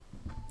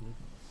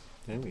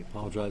Okay, we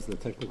apologize for the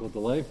technical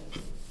delay.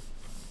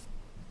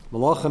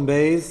 Malachim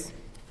Beis.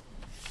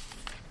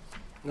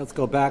 Let's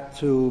go back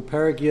to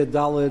Perek Yud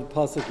Daled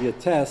Pasuk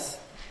Yates.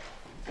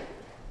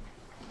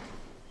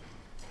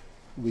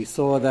 We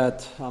saw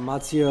that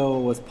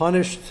Amatzio was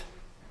punished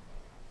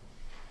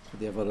for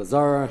the Avodah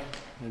Zarah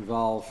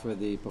involved for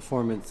the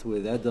performance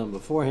with Edom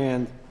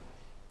beforehand.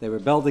 They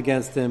rebelled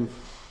against him.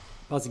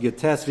 Pasuk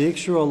Yates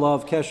V'yikshu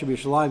alav kesher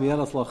b'Yishalayim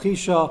Yenas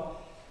Lachisha.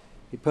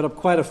 He put up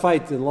quite a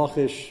fight in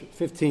Lachish,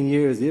 15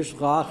 years. Yishcha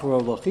Achra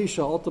of Lachisha.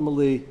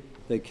 Ultimately,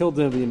 they killed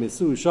him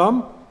v'yimisu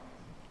Sham.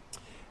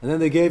 And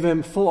then they gave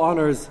him full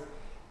honors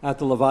at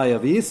the Levaya.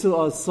 V'yisu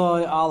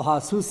asay al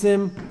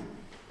hasusim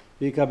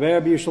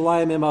v'yikaber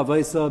b'Yishalayim im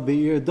avaisa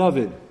b'ir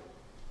David.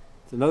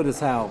 So notice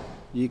how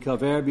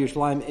Yikaber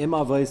b'Yishalayim im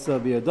avaisa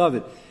b'ir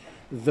David.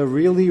 The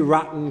really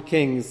rotten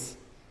kings,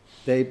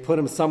 they put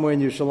him somewhere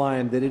in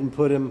Yerushalayim. They didn't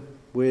put him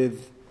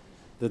with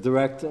the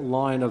direct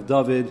line of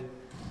David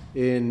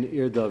in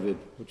Ir David,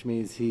 which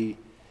means he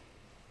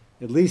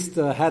at least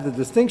had the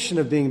distinction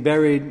of being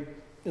buried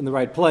in the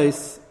right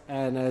place.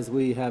 And as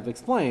we have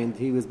explained,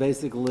 he was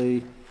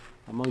basically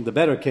among the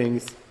better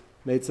kings,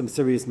 made some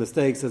serious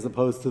mistakes as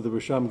opposed to the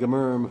Risham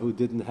Gemurim who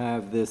didn't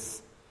have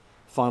this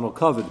final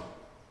covet.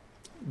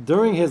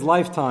 During his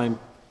lifetime,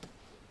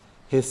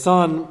 his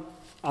son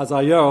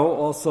Azayo,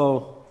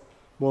 also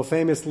more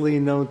famously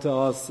known to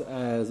us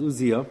as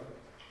Uzzah,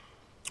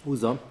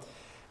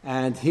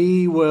 and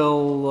he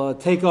will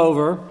take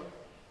over,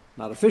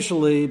 not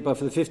officially, but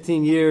for the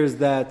 15 years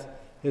that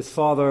his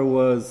father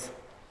was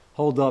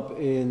held up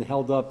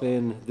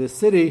in this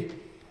city,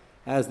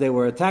 as they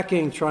were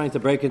attacking, trying to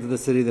break into the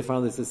city. They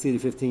finally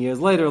succeeded 15 years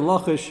later. In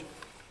Lachish,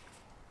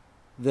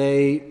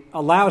 they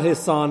allowed his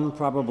son,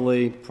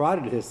 probably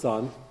prodded his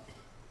son,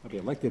 maybe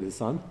elected his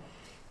son,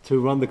 to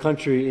run the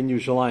country in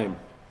Yerushalayim.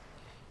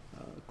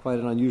 Quite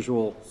an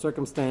unusual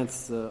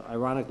circumstance,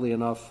 ironically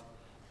enough,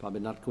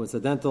 probably not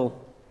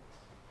coincidental.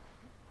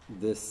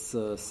 This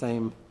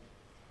same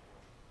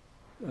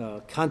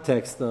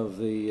context of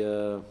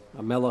the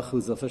Melech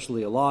who's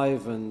officially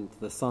alive and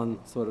the son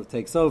sort of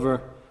takes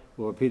over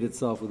will repeat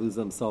itself with Uzzah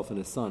himself and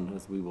his son,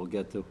 as we will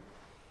get to.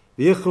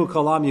 V'yichru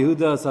kalam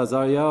Yehuda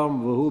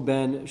Sazariyam v'hu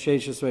ben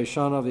sheishes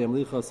shana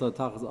v'yamlicha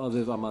satachas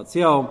aviv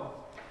Amatzio.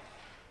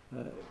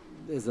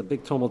 There's a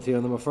big tumult here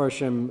in the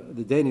Mefarshim,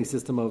 the dating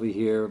system over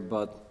here,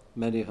 but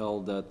many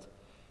held that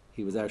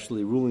he was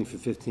actually ruling for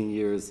 15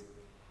 years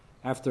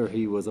after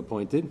he was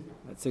appointed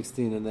at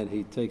 16, and then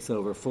he takes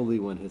over fully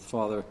when his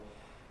father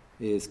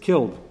is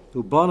killed.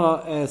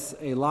 Ubana es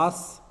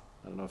Elas,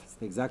 I don't know if it's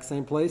the exact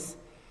same place,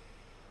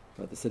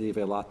 but the city of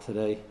Eilat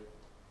today,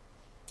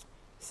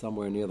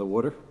 somewhere near the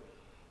water.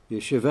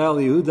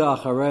 Yeshivel Yehuda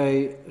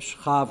acharei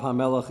shchav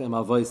hamelech im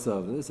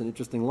avaisav. This is an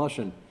interesting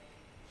lashon.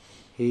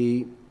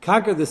 He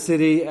conquered the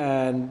city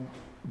and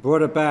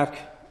brought it back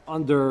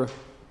under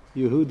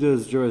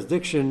Yehuda's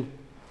jurisdiction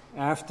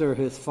after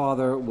his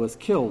father was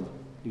killed.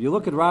 If you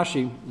look at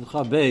Rashi in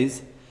Chav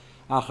Beis,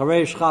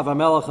 acharei shchav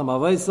hamelech im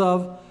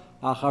avaisav,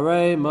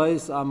 acharei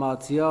mois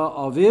Amatzia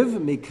aviv,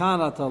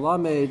 mikana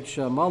talamed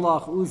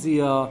shemalach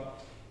Uziah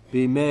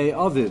b'mei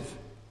aviv.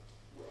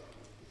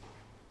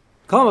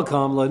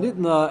 Kamakam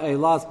lanitna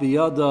elas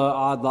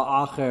biyada ad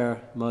la'acher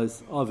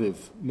mois aviv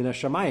min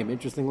hashamayim.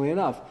 Interestingly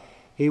enough,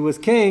 he was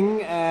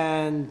king,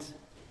 and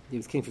he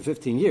was king for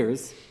 15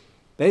 years,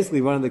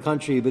 basically running the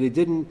country, but he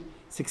didn't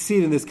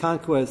succeed in this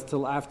conquest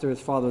till after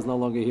his father was no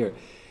longer here.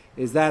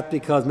 Is that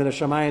because Min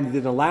HaShamayim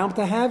didn't allow him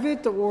to have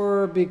it,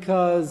 or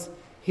because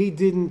he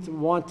didn't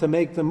want to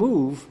make the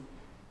move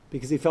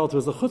because he felt it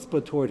was a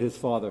chutzpah toward his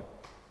father?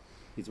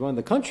 He's running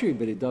the country,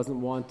 but he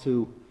doesn't want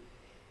to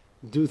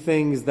do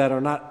things that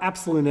are not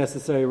absolutely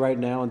necessary right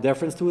now in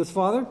deference to his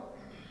father.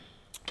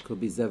 Could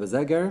be Zev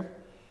Zeger.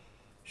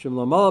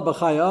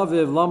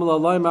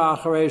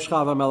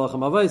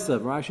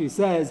 Rashi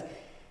says,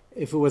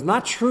 if it was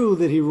not true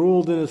that he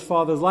ruled in his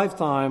father's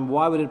lifetime,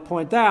 why would it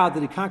point out that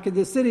he conquered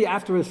this city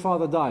after his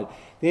father died?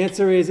 The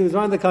answer is he was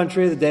running the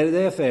country, the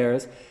day-to-day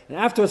affairs, and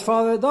after his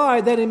father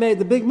died, then he made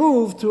the big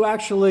move to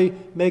actually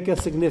make a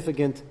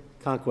significant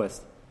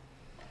conquest.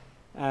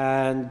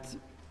 And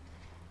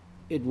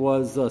it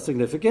was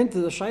significant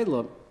to the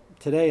Shaila.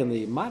 Today in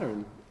the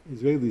modern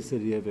Israeli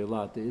city of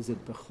Eilat, is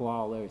it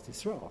Bechlal Eretz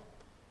Yisrael?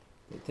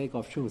 They take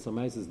off Shumas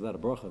HaMaises without a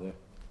bracha there.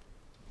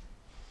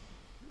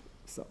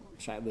 So,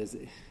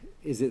 Shaila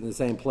is it in the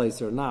same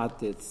place or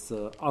not? It's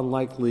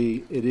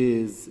unlikely it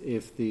is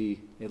if the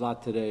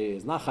Eilat today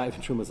is not Chayiv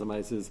Shumas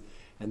HaMaises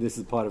and this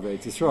is part of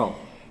Eretz Yisrael,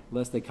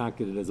 unless they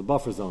conquered it as a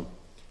buffer zone.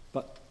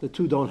 But the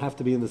two don't have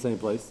to be in the same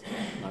place,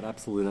 not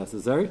absolutely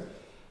necessary.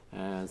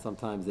 And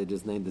sometimes they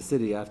just name the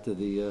city after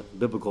the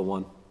biblical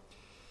one.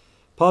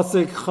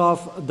 Pasuk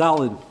Chaf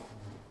Dalid.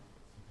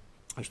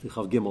 Actually,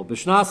 Chav Gimel.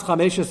 B'shnas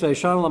 15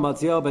 shana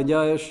Lamatzia ben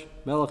Yayesh,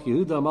 Melech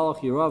Yehuda,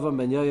 Melech Yeravam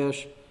ben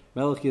Yayesh,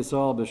 Melech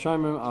Yisrael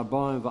b'Shamim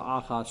Arbaim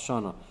v'Achas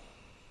Shana.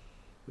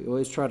 We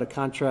always try to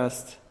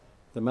contrast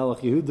the Melech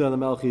Yehuda and the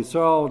Melech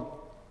Yisrael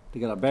to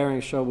get our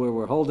bearings, show where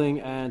we're holding,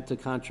 and to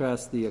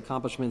contrast the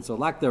accomplishments or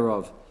lack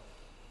thereof.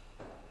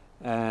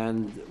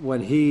 And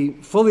when he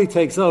fully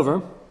takes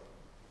over,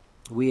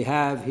 we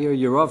have here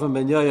Yerovam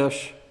ben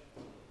Yoash.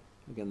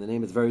 Again, the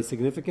name is very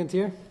significant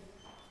here.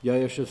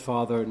 Yoash's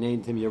father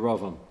named him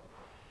Yerovam.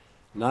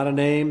 Not a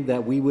name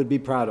that we would be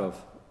proud of,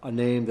 a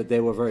name that they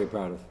were very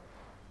proud of.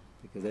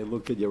 Because they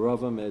looked at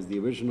Yerovam as the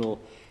original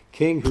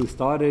king who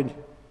started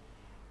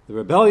the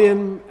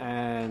rebellion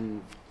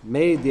and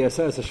made the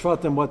Aseret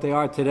HaShvatim what they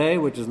are today,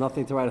 which is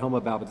nothing to write home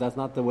about, but that's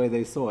not the way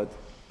they saw it.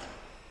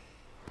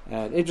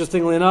 And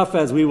interestingly enough,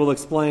 as we will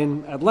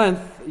explain at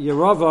length,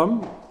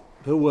 Yerovam,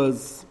 who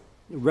was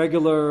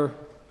regular,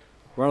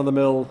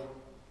 run-of-the-mill,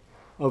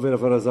 Ovid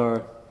Avodah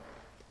Zarah,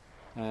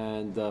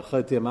 and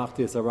Chati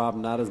Amachti Sarab,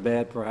 not as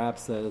bad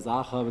perhaps as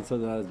Achav, and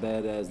certainly not as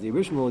bad as the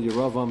original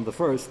Yerovam the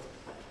first,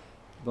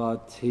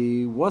 but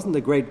he wasn't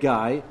a great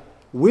guy.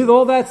 With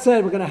all that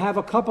said, we're going to have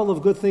a couple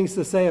of good things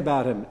to say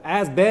about him.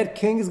 As bad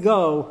kings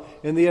go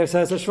in the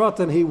Aseret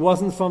HaShvatim, he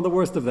wasn't from the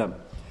worst of them.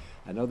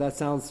 I know that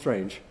sounds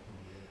strange,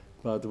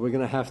 but we're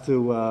going to have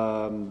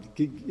to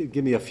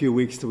give me a few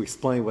weeks to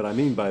explain what I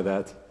mean by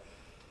that.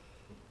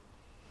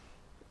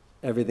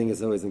 Everything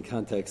is always in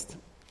context,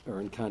 or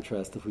in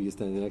contrast if we use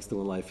standing next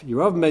to in life.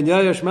 Yerovam ben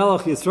Yoash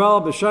melech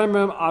Yisrael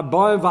b'shomrim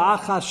arba'im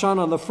v'achas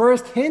shana. The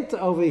first hint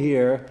over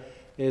here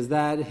is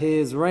that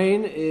his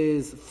reign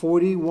is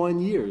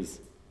 41 years.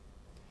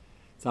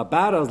 It's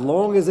about as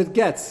long as it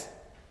gets.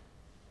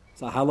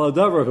 It's a halal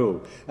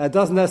davarhu. That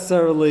doesn't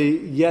necessarily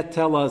yet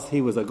tell us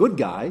he was a good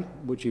guy,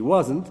 which he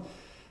wasn't,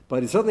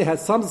 but he certainly had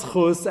some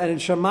zchus, and in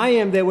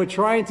Shemayim they were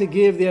trying to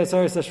give the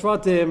Aseret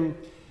HaShvatim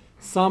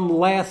some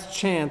last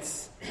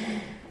chance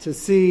to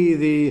see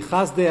the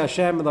Chasdei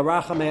Hashem and the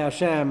Rachamei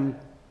Hashem.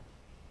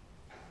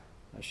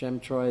 Hashem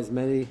tries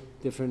many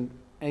different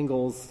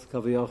angles,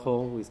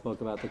 Kaviyachol. We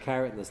spoke about the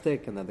carrot and the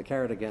stick, and then the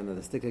carrot again, and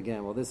the stick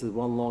again. Well, this is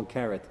one long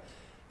carrot.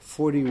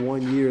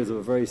 41 years of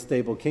a very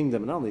stable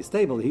kingdom. And not only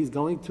stable, he's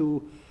going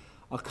to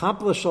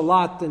accomplish a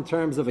lot in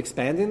terms of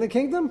expanding the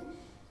kingdom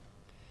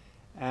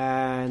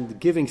and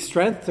giving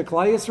strength to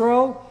Klal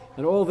Yisrael.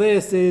 And all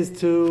this is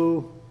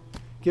to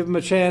give them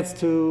a chance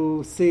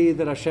to see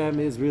that Hashem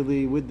is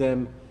really with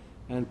them,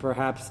 and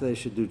perhaps they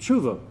should do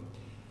tshuva.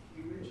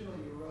 The original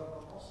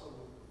Yerovam also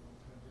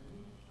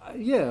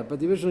yeah, but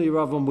the original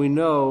Yerovam, we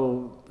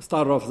know,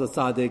 started off as a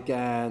tzaddik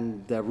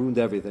and ruined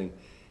everything.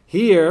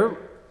 Here,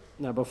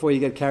 now before you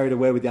get carried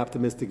away with the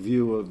optimistic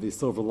view of the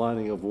silver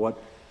lining of what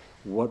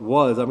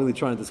was, I'm really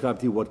trying to describe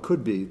to you what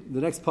could be.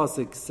 The next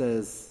pasuk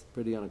says,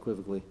 pretty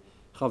unequivocally,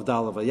 Chav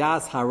Daled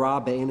Vayas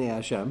hara be'enei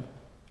Hashem.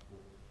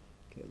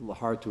 Okay, a little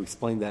hard to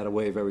explain that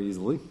away very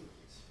easily.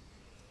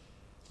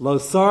 Lo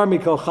sar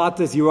mikol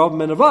chatas Yerovam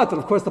ben Nevat, and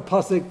of course the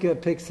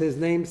pasuk picks his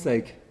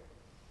namesake.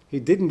 He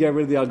didn't get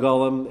rid of the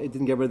Agalim. He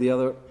didn't get rid of the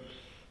other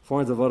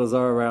forms of Avodah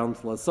Zarah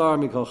around. Lo sar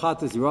mikol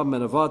chatas Yerovam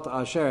ben Nevat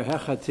asher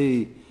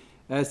hechati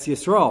es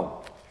Yisrael.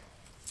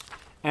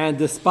 And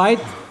despite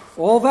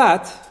all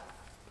that,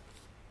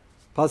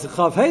 pasuk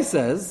Chav Hey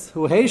says,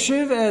 Hu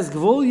heishiv es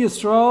gvul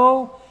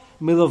Yisrael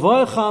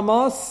milavoy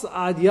Chamas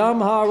ad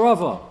yam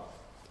ha'arava.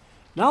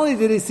 Not only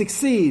did he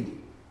succeed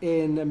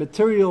in a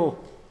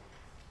material,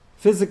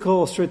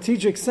 physical,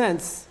 strategic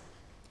sense,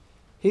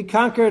 he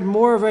conquered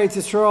more of Eretz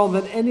Yisrael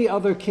than any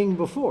other king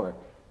before.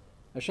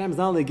 Hashem is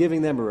not only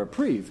giving them a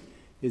reprieve,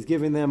 he's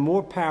giving them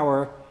more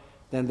power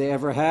than they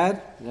ever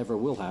had and ever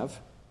will have.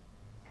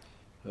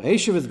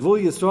 That's the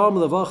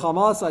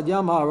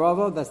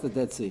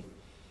Dead Sea.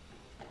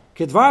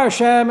 Kedvar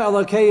Hashem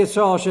Elokei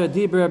Yisrael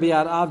shediber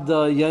biad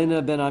Avda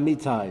Yonah ben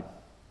Amitai.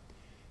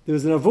 There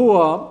was an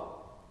nevuah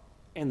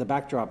in the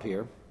backdrop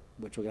here,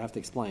 which we're going to have to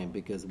explain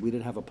because we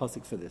didn't have a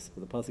pasuk for this.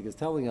 But the pasuk is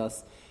telling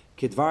us,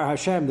 Kedvar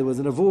Hashem, there was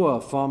a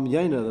nevuah from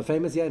Yonah, the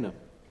famous Yonah.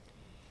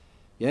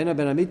 Yonah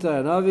ben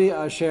Amitai Anavi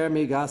Asher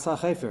Migasa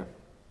Chefer.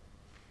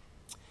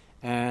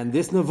 And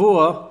this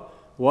nevuah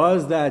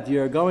was that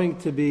you're going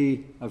to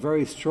be a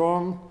very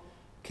strong,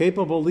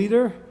 capable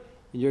leader,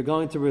 and you're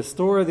going to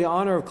restore the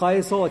honor of Klal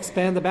Yisrael,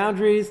 expand the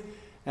boundaries,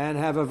 and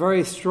have a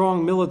very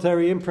strong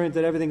military imprint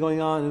at everything going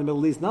on in the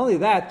Middle East. Not only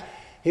that,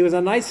 he was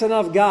a nice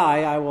enough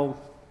guy, I will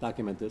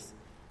document this,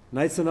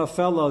 nice enough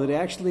fellow that he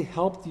actually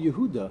helped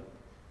Yehuda.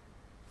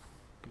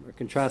 We're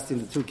contrasting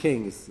the two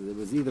kings. It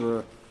was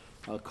either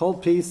a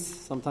cold peace,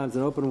 sometimes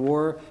an open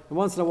war, and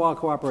once in a while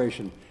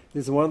cooperation.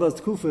 This is one of those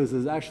tkufas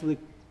is actually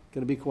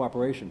going to be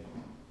cooperation.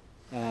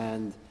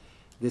 And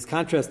this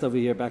contrast over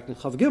here back in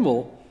Chav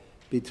Gimel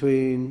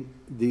between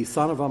the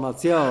son of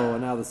Amaziah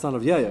and now the son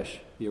of Yoash,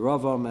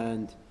 Yerovam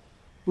and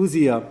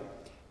Uzziah,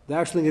 they're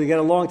actually going to get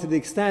along to the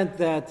extent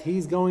that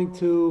he's going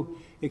to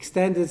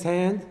extend his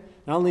hand,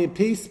 not only in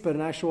peace, but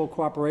in actual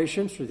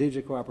cooperation,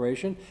 strategic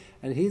cooperation,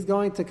 and he's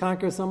going to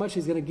conquer so much,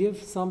 he's going to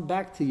give some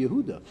back to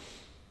Yehuda. You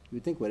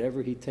would think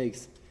whatever he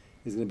takes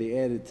is going to be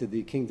added to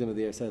the kingdom of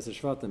the Aseret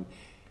HaShvatim.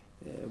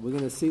 We're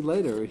going to see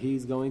later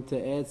he's going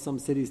to add some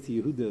cities to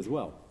Yehuda as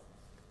well.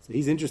 So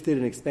he's interested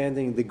in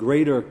expanding the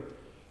greater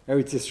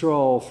Eretz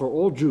Yisrael for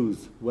all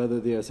Jews, whether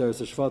they are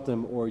Aseret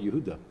HaShvatim or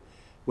Yehuda,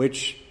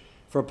 which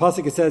for a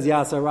pasuk it says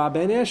Yasar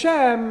Rabbeinu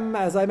Hashem.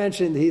 As I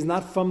mentioned, he's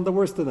not from the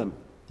worst of them.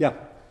 Yeah.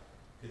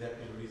 Could that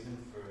be the reason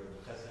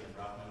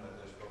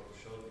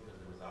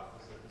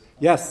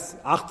Yes,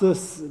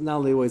 Achdus not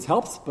only always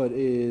helps, but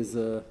is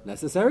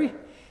necessary.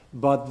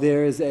 But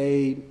there's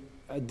a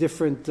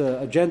different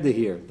agenda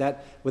here.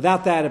 That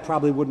without that, it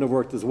probably wouldn't have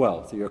worked as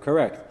well. So you're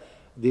correct.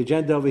 The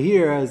agenda over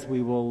here, as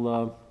we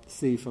will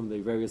see from the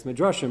various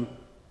midrashim,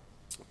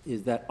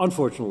 is that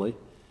unfortunately,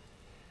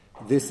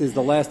 this is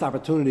the last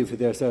opportunity for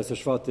the Aseret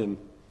Shvatim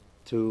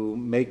to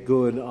make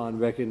good on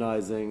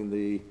recognizing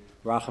the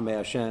Rachamei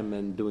Hashem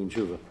and doing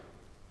tshuva.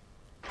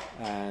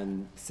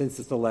 And since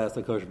it's the last,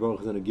 HaKadosh Baruch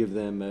is going to give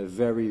them a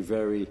very,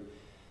 very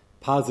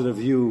positive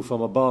view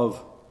from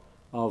above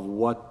of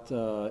what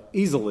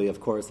easily, of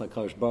course,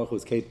 HaKadosh Baruch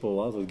is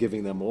capable of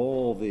giving them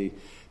all the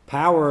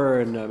power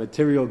and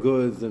material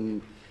goods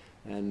and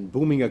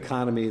booming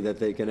economy that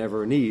they can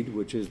ever need,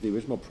 which is the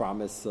original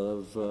promise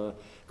of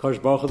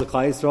HaKadosh Baruch Hu, the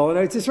Klal Yisrael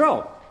and Eretz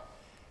Yisrael.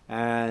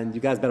 And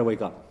you guys better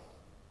wake up.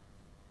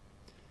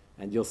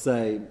 And you'll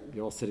say,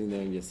 you're all sitting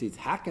there in your seats,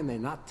 how can they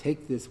not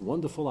take this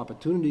wonderful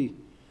opportunity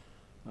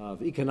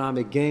of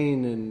economic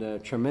gain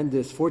and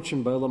tremendous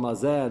fortune by Olam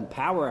Hazeh and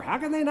power? How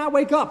can they not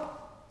wake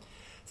up?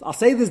 So I'll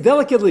say this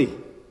delicately,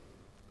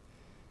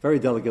 very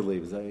delicately,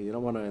 because you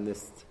don't want to, in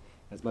this,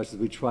 as much as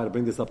we try to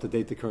bring this up to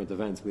date to current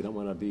events, we don't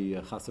want to be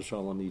chas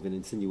v'shalom even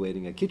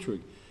insinuating a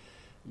kitrug.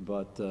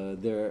 But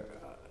there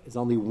is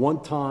only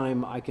one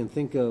time I can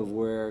think of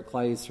where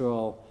Klal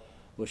Yisrael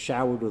was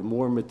showered with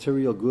more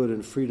material good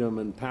and freedom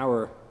and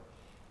power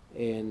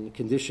in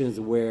conditions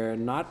where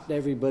not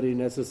everybody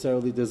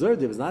necessarily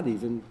deserved it. It was not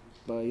even,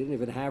 you didn't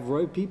even have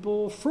right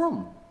people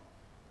from.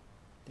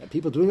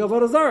 People doing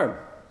Avodah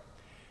Zarah.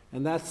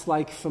 And that's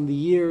like from the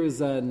years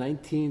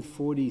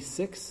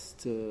 1946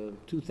 to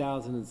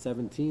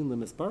 2017,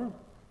 Limespar.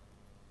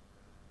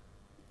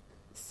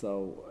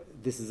 So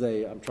this is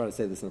I'm trying to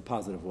say this in a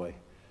positive way,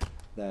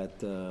 that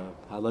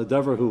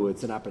Haladavarhu,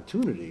 it's an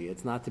opportunity.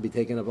 It's not to be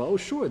taken up, oh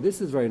sure, this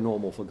is very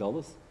normal for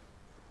Gullus.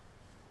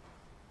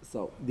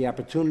 So the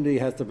opportunity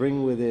has to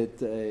bring with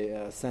it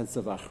a sense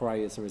of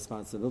achrayus and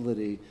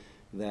responsibility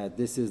that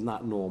this is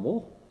not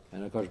normal,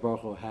 and HaKadosh Baruch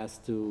Hu has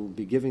to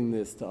be giving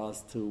this to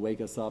us to wake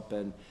us up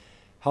and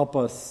help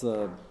us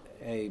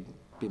be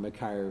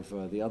mekayr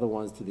of the other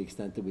ones to the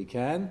extent that we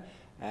can,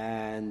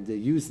 and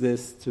use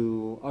this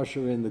to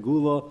usher in the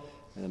Gula.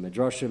 And the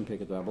Midrashim,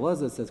 Pirkei Rabbi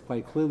Elazar, says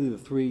quite clearly the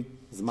three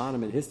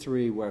Zmanim in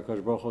history where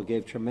HaKadosh Baruch Hu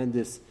gave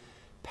tremendous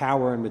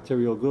power and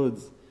material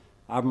goods.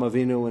 Avraham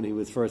Avinu, when he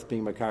was first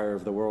being Makar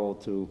of the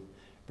world to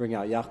bring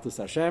out Yachdus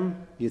Hashem,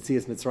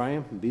 Yetzias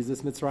Mitzrayim,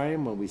 Bizis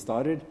Mitzrayim, when we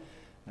started,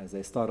 as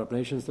a startup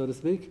nation, so to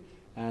speak,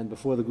 and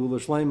before the Gula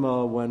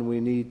Shlema, when we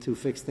need to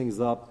fix things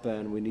up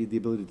and we need the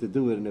ability to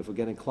do it, and if we're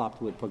getting clopped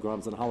with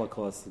pogroms and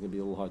Holocaust, it's going to be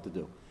a little hard to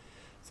do.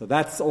 So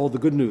that's all the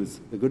good news.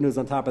 The good news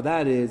on top of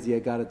that is you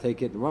got to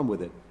take it and run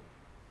with it,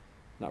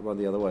 not run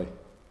the other way.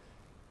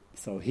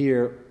 So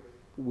here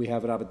we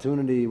have an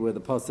opportunity where the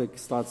pasuk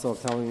starts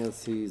off telling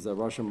us he's a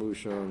Rosh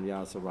Musha and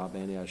Yasa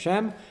Rabbeinu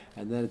Hashem,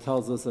 and then it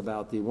tells us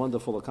about the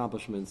wonderful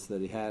accomplishments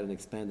that he had in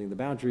expanding the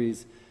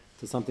boundaries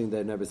to something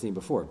they'd never seen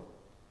before.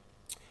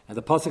 And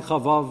the pasuk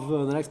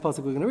Chavav, the next pasuk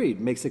we're going to read,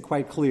 makes it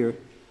quite clear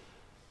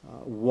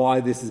why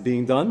this is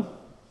being done,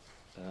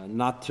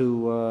 not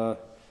to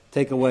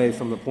take away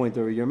from the point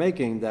that you're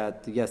making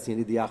that, yes, you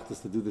need the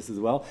Achdus to do this as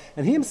well.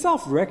 And he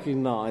himself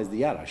recognized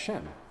the Yad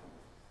Hashem.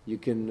 You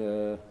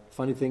can,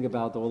 funny thing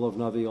about all of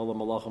Navi, all of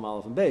Malachim,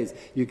 Aleph, and Beis,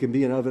 you can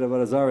be an Ovid of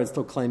Azar and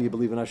still claim you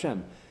believe in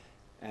Hashem.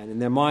 And in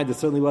their mind, it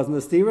certainly wasn't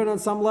a stira, and on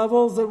some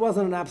levels, it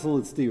wasn't an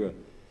absolute stira.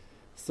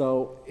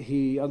 So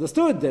he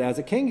understood that as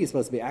a king, he's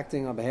supposed to be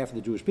acting on behalf of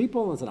the Jewish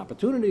people. It's an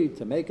opportunity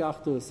to make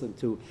Achdus and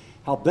to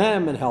help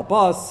them and help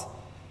us.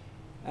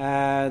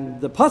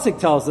 And the pasuk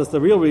tells us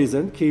the real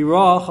reason: Ki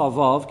ra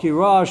chavav, ki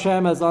ra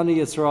Hashem as ani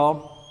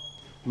Yisrael,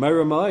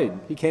 meira ma'od.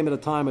 He came at a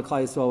time when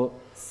Klal Yisrael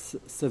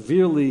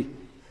severely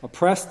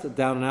oppressed,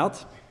 down and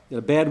out, in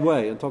a bad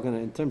way. I'm talking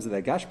in terms of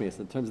their gashmias,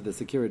 in terms of their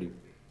security.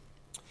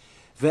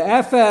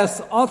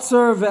 Ve'efes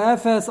otzer,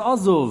 ve'efes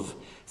azuv.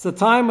 It's a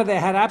time when they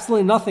had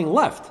absolutely nothing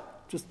left,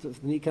 just from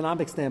an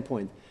economic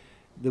standpoint.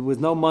 There was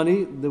no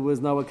money, there was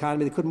no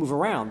economy, they couldn't move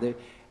around.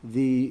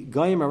 The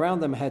goyim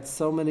around them had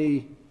so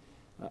many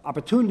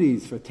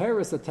opportunities for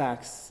terrorist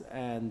attacks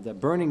and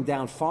burning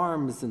down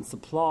farms and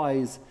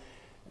supplies.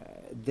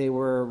 They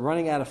were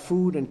running out of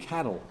food and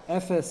cattle.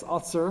 Efes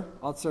Otzer.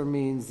 Otzer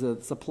means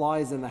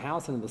supplies in the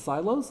house and in the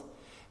silos.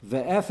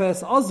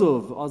 Ve'efes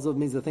Azuv. Azuv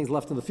means the things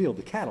left in the field,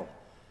 the cattle,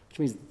 which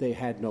means they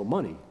had no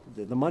money.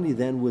 The money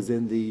then was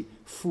in the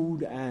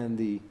food and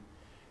the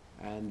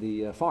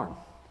farm.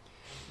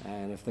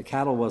 And if the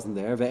cattle wasn't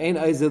there,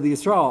 ve'ein Eizeh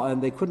Yisrael,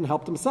 and they couldn't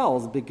help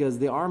themselves because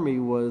the army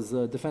was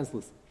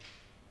defenseless.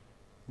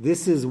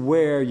 This is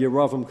where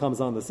Yeravam comes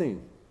on the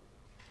scene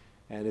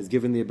and is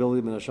given the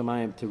ability of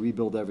Hashemayim to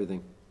rebuild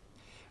everything.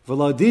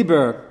 V'lo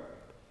diber,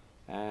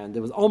 and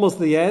it was almost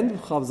the end.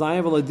 Chav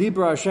Zayin v'lo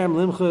diber Hashem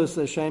limchus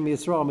Hashem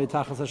Yisrael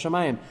mitachas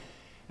Hashemayim.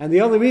 And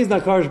the only reason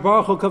HaKadosh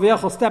Baruch Hu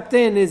Kaviyachol stepped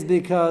in is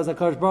because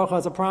HaKadosh Baruch Hu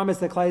has a promise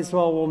that Klal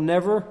Yisrael will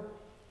never,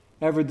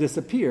 ever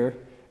disappear.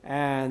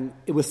 And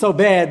it was so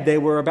bad they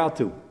were about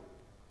to.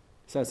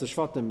 Aseres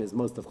Shvatim is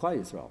most of Klal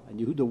Yisrael, and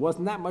Yehuda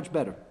wasn't that much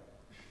better.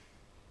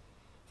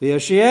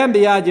 V'yashiam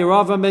biyad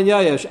Yeravam ben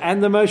Yayesh,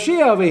 and the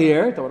Mashiach over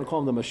here, don't want to call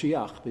him the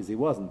Mashiach because he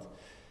wasn't,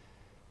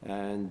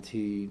 and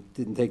he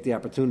didn't take the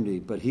opportunity,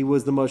 but he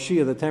was the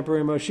Mashiach, the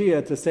temporary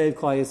Mashiach, to save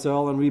Klal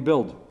Yisrael and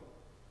rebuild.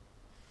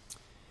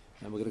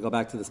 And we're going to go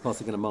back to this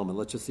pasuk in a moment.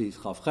 Let's just see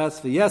Chav Ches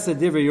v'yesed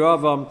divrei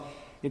Yeravam.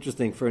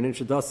 Interesting, for an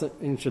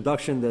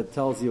introduction that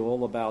tells you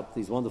all about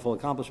these wonderful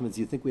accomplishments,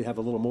 you think we'd have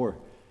a little more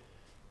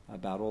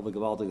about all the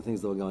gewaldic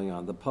things that were going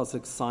on. The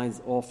pasuk signs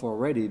off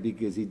already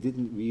because he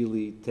didn't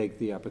really take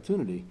the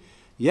opportunity.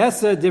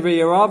 Yesed divrei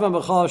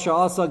Yeravam v'chal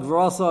sha'asa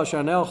g'vrasa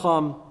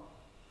sha'nelcham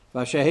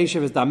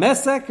v'sheheshev es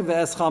damesek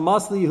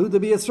v'eschamas liYehuda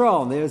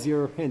b'Yisrael. And there's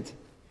your hint.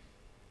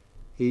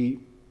 He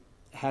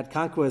had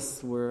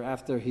conquests where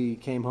after he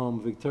came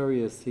home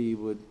victorious, he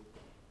would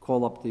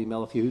call up the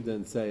Melech Yehuda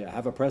and say, I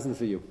have a present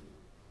for you.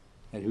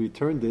 And he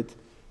returned it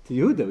to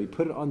Yehuda. He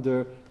put it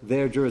under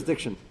their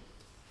jurisdiction.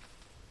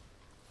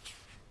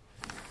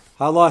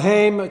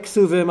 Halahem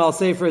ksuvim al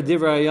sefer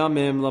divrei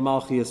yamim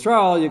lamalchi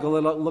Yisrael. You can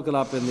look it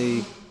up in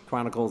the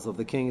Chronicles of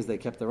the Kings. They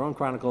kept their own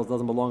chronicles. It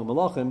doesn't belong to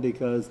Malachim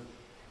because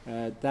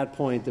at that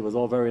point it was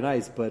all very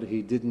nice, but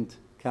he didn't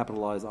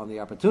capitalize on the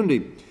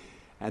opportunity.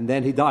 And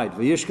then he died.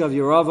 V'yishkav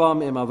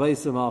Yeravam im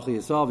aveisim malchi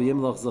Yisrael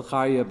v'yimlach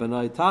Zechariah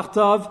b'nai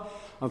tachtav.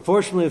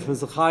 Unfortunately, from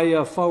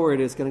Zechariah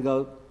forward, it's going to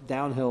go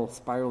downhill,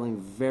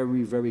 spiraling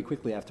very, very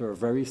quickly after a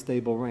very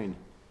stable reign.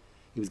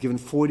 He was given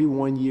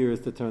 41 years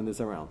to turn this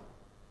around.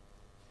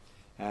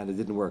 And it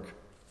didn't work.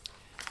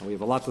 And we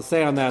have a lot to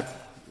say on that.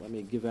 Let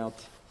me give out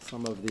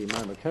some of the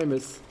Maimar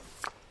Kemis.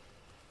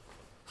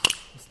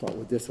 Let's start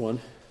with this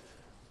one.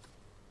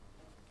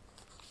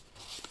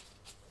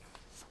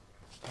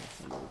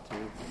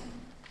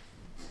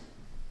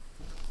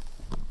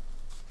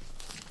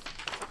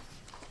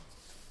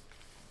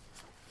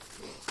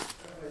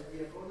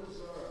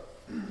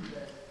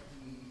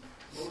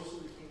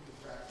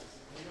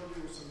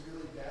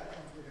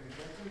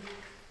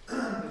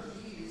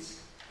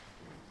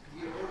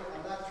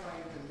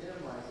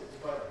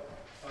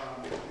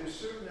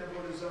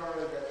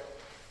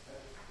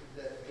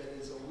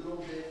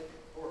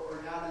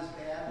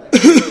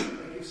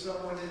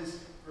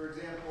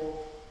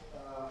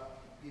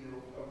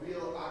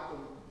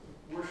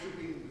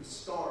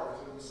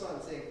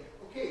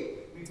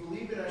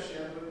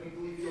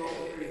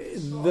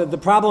 The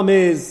problem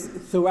is,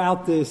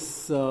 throughout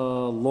this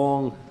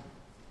long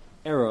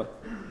era,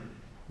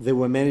 there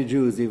were many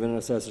Jews, even in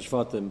Aseres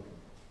Shvatim,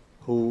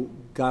 who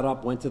got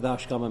up, went to the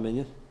Hashkama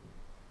Minyan,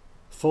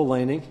 full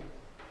laning,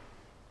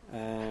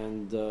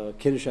 and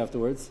Kiddush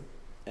afterwards,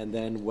 and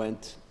then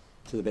went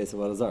to the base of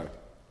Avodah Zarah.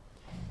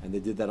 And they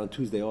did that on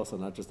Tuesday also,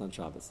 not just on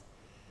Shabbos.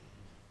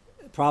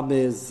 The problem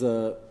is,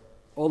 all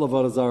of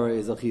Avodah Zarah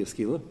is a Chiyuv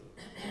Skila.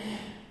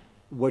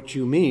 What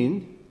you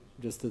mean,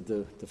 just to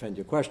defend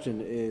your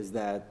question, is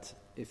that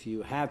if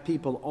you have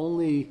people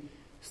only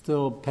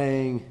still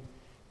paying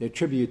their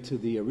tribute to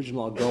the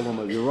original Golem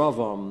of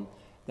Yeravam,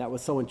 that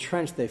was so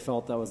entrenched they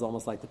felt that was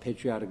almost like the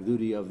patriotic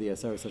duty of the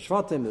Aseres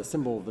Shvatim, the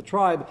symbol of the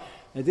tribe.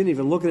 They didn't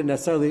even look at it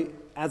necessarily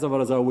as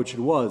Avodah Zarah, which it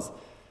was.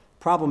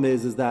 Problem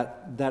is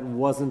that that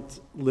wasn't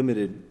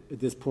limited at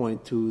this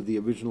point to the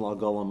original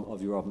Golem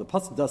of Yeravam. The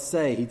Pasuk does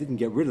say he didn't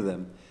get rid of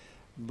them,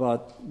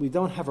 but we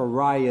don't have a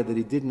raya that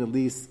he didn't at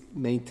least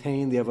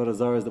maintain the Avodah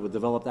Zarahs that were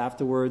developed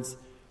afterwards.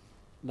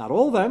 Not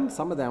all of them.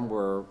 Some of them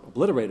were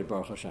obliterated,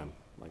 Baruch Hashem.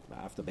 Like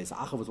after Beis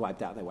Achav was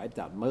wiped out, they wiped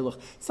out Melech.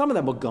 Some of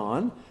them were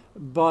gone,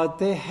 but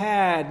they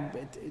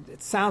had,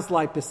 it sounds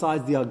like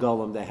besides the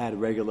Agolim, they had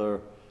regular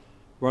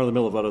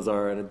run-of-the-mill Avodah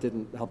Zarah, and it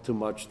didn't help too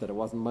much that it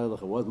wasn't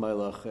Melech, it was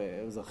Melech,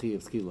 it was a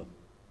Chiyuv Skila.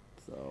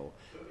 So,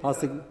 it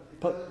doesn't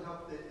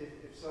help that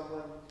if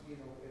someone,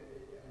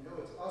 I know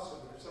it's awesome,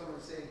 but if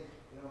someone's saying,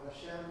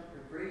 Hashem,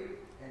 you're great,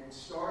 and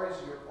stars,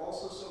 you're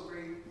also so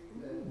great.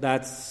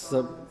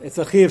 It's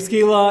a Chiyuv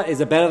Skila. Is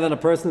it better than a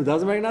person who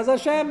doesn't recognize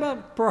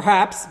Hashem?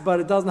 Perhaps, but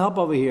it doesn't help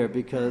over here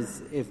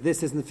because if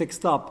this isn't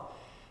fixed up,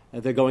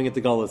 they're going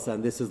into Gullus,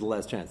 and this is the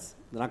last chance.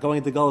 They're not going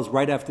into Gullus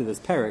right after this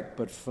Perek,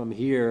 but from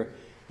here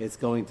it's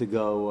going to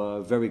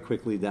go very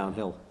quickly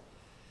downhill.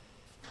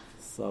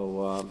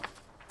 So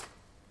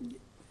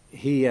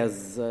he,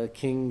 as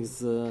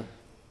kings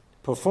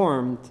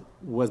performed,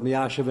 was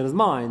miyashiv in his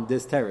mind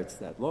this teretz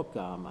that look,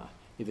 I'm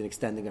even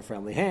extending a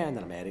friendly hand,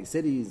 and I'm adding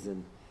cities.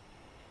 And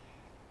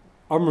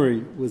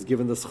Omri was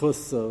given the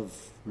schus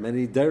of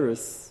many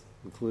deris,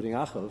 including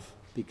Achav,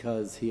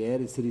 because he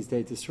added cities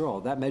to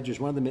Yisrael. That medrash,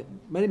 one of the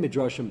many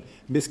midrashim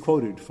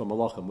misquoted from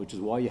Malachim, which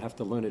is why you have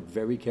to learn it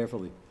very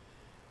carefully,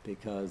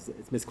 because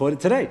it's misquoted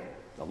today.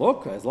 Now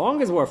look, as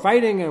long as we're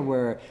fighting and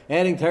we're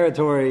adding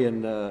territory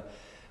and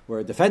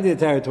we're defending the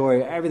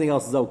territory, everything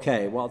else is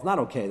okay. Well, it's not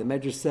okay. The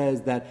medrash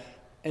says that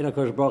so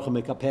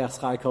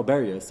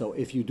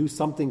if you do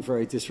something for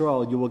Eretz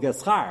Yisrael, you will get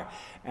schar.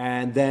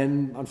 And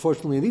then,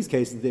 unfortunately, in these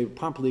cases, they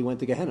promptly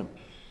went to Gehenna.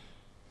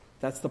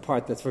 That's the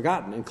part that's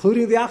forgotten,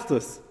 including the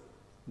Achdus.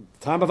 The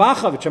time of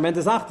Achav, a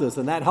tremendous Achdus,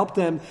 and that helped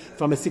them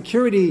from a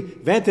security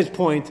vantage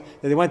point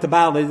that they went to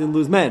battle, they didn't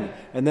lose men,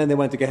 and then they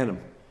went to Gehenna.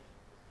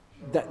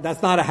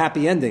 That's not a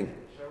happy ending.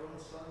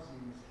 Sharon's son's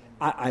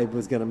name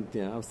is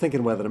I was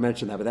thinking whether to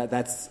mention that,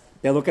 but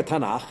they look at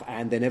Tanakh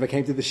and they never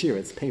came to the Shir.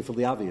 It's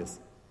painfully obvious.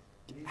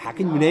 How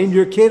can you name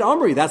your kid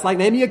Omri? That's like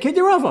naming your kid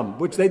Yeravam,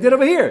 which they did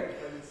over here.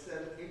 But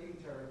instead of taking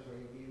territory,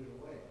 he gave it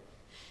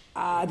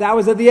away. That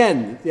was at the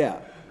end, yeah.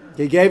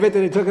 He gave it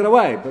and he took it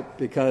away, but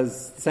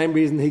because the same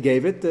reason he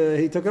gave it,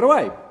 he took it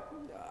away.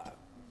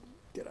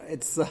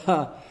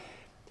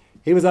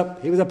 He was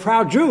a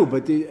proud Jew,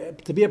 but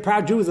to be a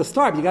proud Jew is a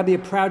start. You got to be a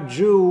proud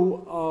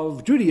Jew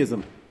of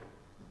Judaism.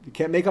 You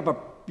can't make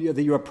up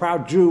that you're a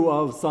proud Jew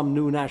of some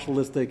new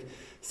nationalistic,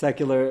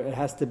 secular. It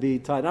has to be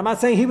tied. I'm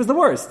not saying he was the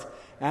worst,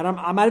 and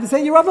I'm not even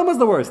saying Yeravam was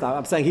the worst.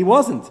 I'm saying he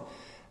wasn't.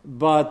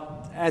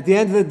 But at the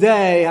end of the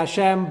day,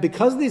 Hashem,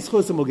 because of these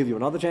chusim, will give you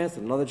another chance,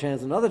 and another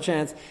chance, and another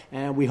chance,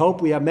 and we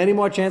hope we have many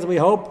more chances. We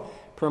hope,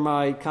 per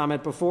my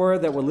comment before,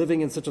 that we're living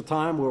in such a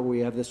time where we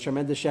have this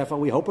tremendous shefa.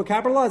 We hope we're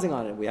capitalizing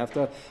on it. We have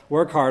to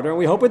work harder, and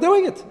we hope we're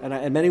doing it. And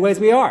in many ways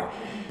we are.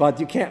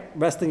 But you can't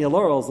rest in your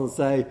laurels and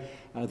say,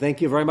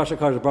 thank you very much,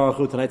 HaKadosh Baruch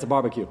Hu, tonight's a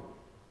barbecue.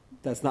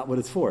 That's not what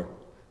it's for.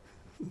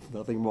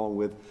 Nothing wrong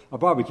with a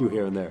barbecue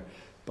here and there.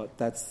 But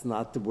that's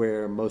not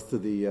where most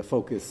of the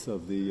focus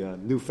of the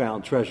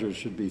newfound treasures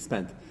should be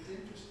spent. It's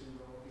interesting,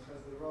 though,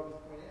 because the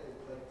rabbis point out,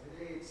 like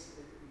today,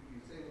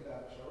 you think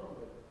about Sharon,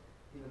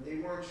 but they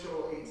weren't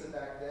Shoal Eitzah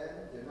back then.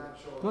 They're not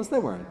Shoal. Of course they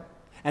weren't.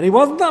 And he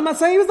wasn't. I'm not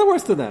saying he was the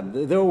worst of them.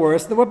 They were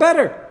worse. They were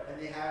better. And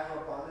they have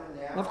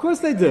Rabbanan now. Of course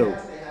they do.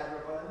 They have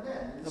Rabbanan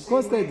then. Of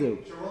course they do.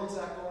 Sharon's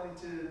not going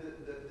to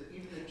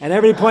even the And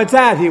everybody points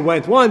out he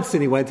went once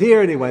and he went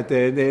here and he went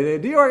to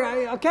New York.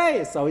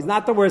 Okay, so he's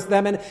not the worst of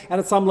them, and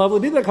at some level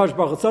he did the Kosh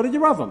Baruch Hu. So did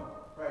Yeravam.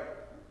 Right.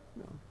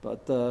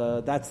 But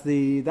that's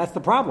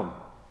the problem.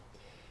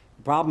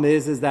 The problem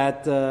is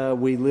that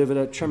we live in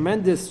a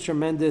tremendous.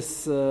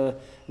 We're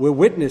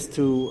witness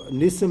to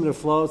Nisim,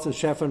 Neflos, and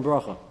Shefa and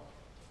Bracha.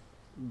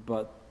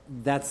 But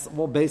that's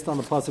all based on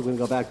the pasuk we're going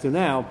to go back to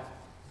now,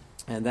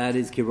 and that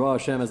is Kira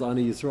Hashem as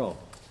Ani Yisrael.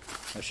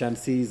 Hashem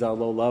sees our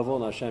low level,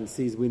 and Hashem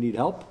sees we need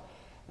help.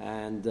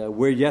 And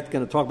we're yet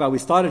going to talk about, we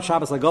started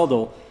Shabbos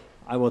HaGadol.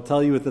 I will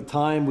tell you at the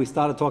time we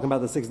started talking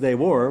about the 6-day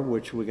war,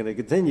 which we're going to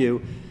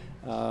continue,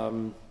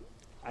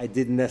 I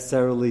didn't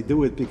necessarily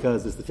do it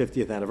because it's the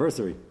 50th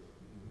anniversary.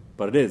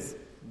 But it is,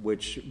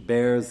 which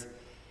bears,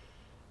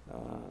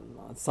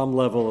 on some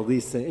level, at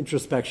least an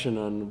introspection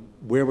on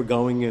where we're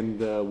going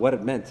and what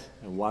it meant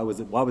and why was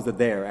it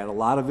there. And a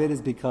lot of it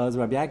is because,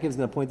 Rabbi Yaakov is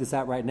going to point this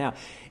out right now,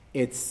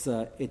 it's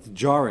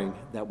jarring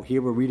that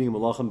here we're reading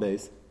Malachim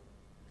Beis,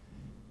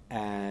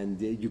 and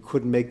you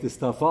couldn't make this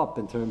stuff up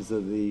in terms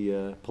of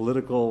the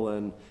political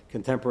and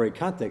contemporary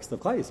context of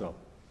Klal Yisrael.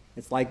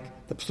 It's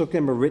like the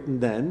psukim are written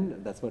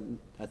then. That's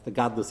the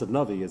godless of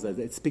Navi is.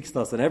 It speaks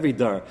to us in every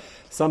dar.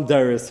 Some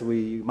daris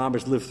we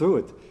mamish live through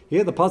it.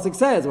 Here the pasuk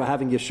says we're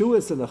having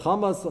Yeshuas and the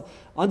Chamas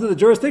under the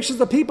jurisdictions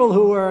of people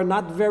who are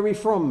not very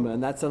from,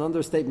 and that's an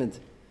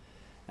understatement.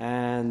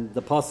 And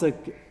the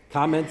pasuk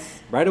comments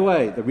right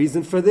away. The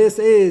reason for this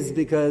is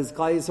because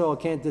Klal Yisrael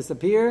can't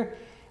disappear.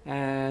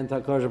 And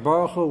HaKadosh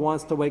Baruch Hu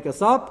wants to wake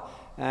us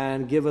up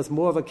and give us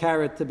more of a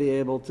carrot to be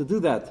able to do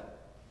that.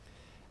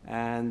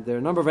 And there are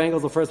a number of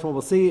angles. The first one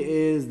we'll see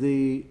is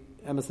the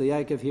Emes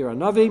Yaakov here on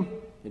Navi,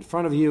 in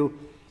front of you,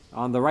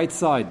 on the right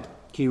side.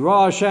 Ki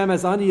ra Hashem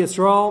es ani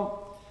Yisrael,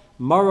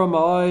 mara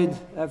ma'od,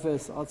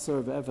 efes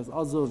atzor ve'efes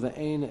azur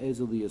ve'ein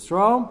ezu li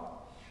Yisrael.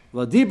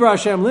 V'dibra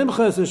Hashem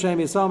limchus Hashem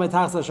Yisrael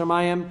metachas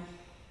hashamayim.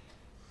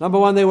 Number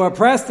one, they were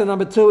oppressed, and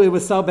number two, it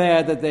was so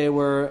bad that they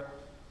were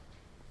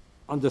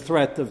under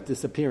threat of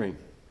disappearing,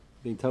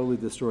 being totally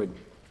destroyed.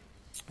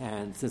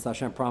 And since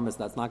Hashem promised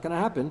that's not going to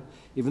happen,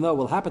 even though it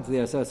will happen to the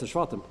Aseret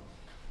Shvatim.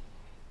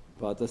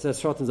 But the Aseret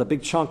Shvatim is a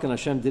big chunk, and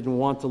Hashem didn't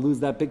want to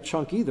lose that big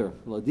chunk either.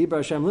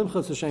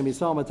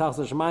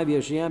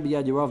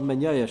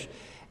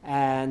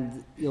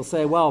 And you'll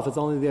say, well, if it's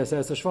only the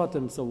Aseret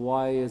Shvatim, so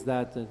why is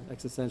that an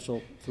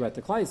existential threat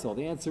to Klal Yisrael?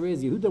 The answer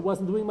is Yehuda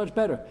wasn't doing much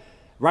better.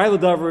 Ra'il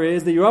Davar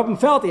is that Yerovam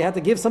felt he had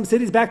to give some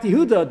cities back to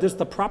Yehuda just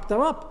to prop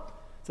them up.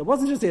 So it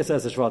wasn't just the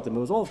Aseret Shvatim, it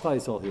was all of Klal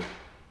Yisrael here.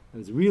 It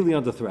was really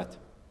under threat.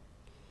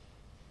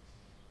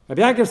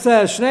 Rabbi Yaakov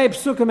says, Shnei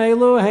psukim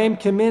elu heim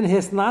kemin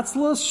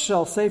hisnatzlus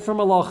shall sefer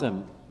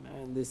malachim.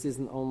 And this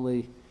isn't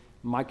only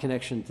my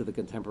connection to the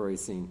contemporary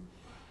scene.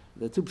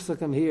 The two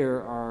psukim here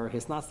are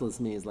hisnatzlus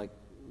means like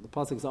the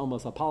pasuk is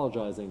almost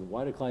apologizing.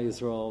 Why did Klal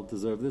Yisrael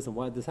deserve this and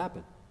why did this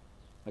happen?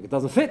 Like it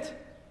doesn't fit. It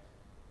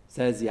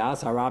says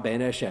Yas hara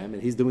ben Hashem,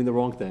 and he's doing the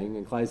wrong thing,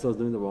 and Klal Yisrael is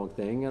doing the wrong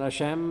thing, and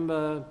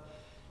Hashem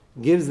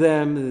gives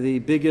them the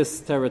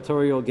biggest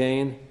territorial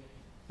gain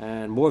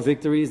and more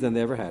victories than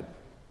they ever had.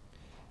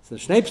 So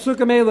Shnei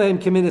Psukim Elohim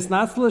Keminis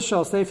Natzlis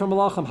shall say from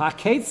Malachim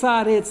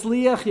Haketzad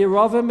Hitzliach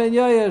Yerovim Ben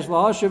Yoyesh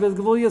Lahashiv Es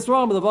Gvul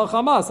Yisrael L'Val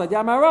Chamas Ad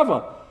Yam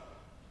HaRava.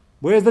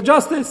 Where's the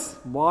justice?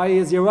 Why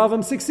is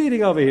Yerovim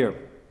succeeding over here?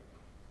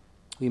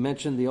 We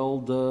mentioned the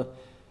old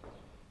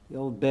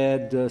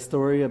bad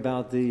story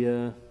about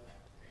the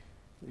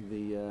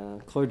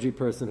clergy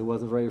person who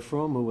wasn't very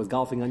frum, who was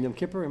golfing on Yom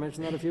Kippur. I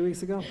mentioned that a few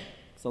weeks ago.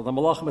 So the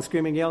Malachim are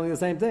screaming, yelling the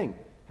same thing.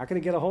 How can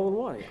he get a hole in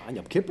one? On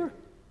Yom Kippur?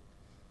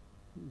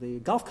 The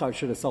golf cart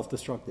should have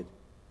self-destructed.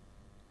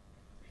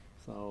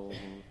 So,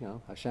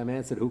 Hashem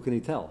answered, who can he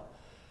tell?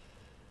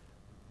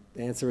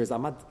 The answer is,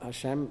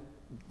 Hashem,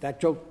 that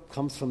joke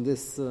comes from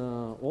this,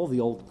 all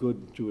the old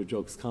good Jewish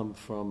jokes come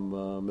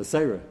from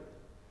Messiah.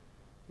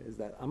 Is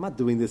that, I'm not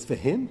doing this for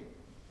him.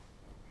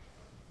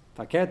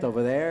 Paket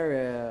over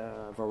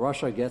there, if a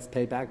Russia gets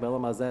paid back, Bela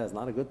Mazeh, is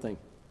not a good thing.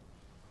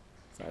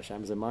 So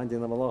Hashem is reminding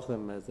the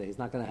Malachim that he's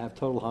not going to have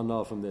total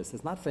hana from this.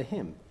 It's not for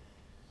him.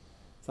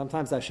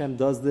 Sometimes Hashem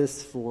does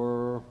this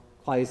for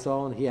Klal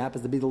Yisrael, and he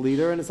happens to be the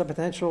leader, and it's a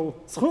potential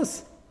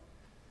schus.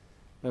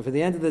 But for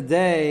the end of the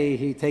day,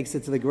 he takes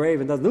it to the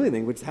grave and doesn't do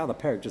anything, which is how the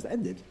parak just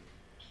ended.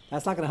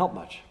 That's not going to help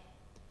much.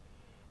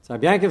 So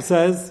Rabbi Yankov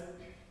says,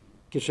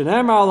 we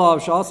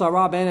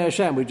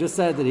just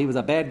said that he was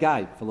a bad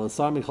guy.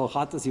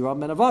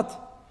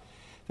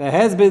 And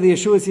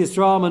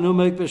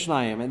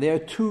there are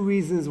two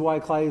reasons why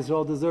Klal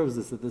Yisrael deserves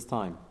this at this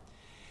time.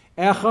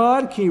 First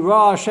one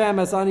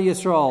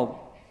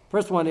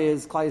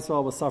is Klal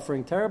Yisrael was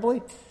suffering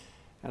terribly,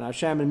 and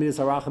Hashem and Midas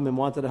HaRachamim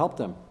wanted to help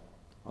them.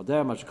 The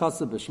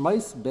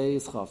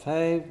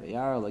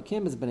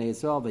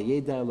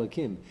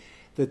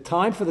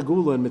time for the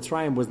Gula in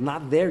Mitzrayim was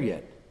not there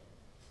yet.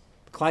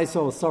 Klal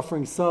Yisrael was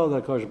suffering so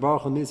that Kosh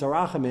Baruch Hu Midas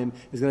HaRachamim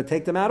is going to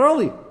take them out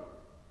early.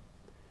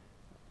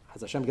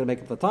 Is Hashem going to make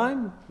up the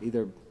time?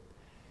 Either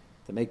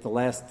to make the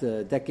last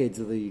decades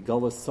of the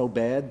Gullus so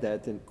bad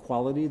that in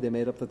quality they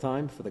made up the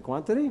time for the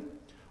quantity,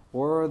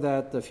 or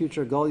that the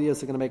future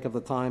Goliaths are going to make up the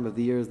time of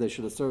the years they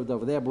should have served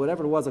over there. But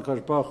whatever it was,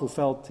 Akash Baruch Hu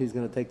felt he's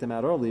going to take them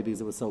out early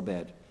because it was so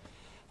bad.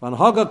 What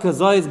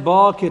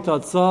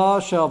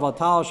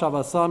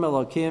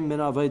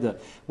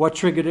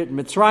triggered it? In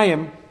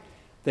Mitzrayim,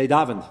 they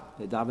davened.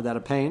 They davened out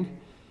of pain.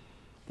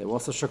 They were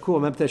also shakur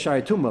memte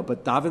shari tumah,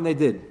 but daven they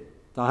did.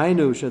 They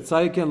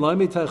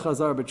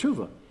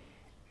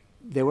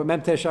were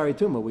memte shari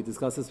tumah. We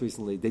discussed this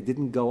recently. They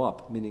didn't go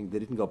up, meaning they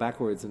didn't go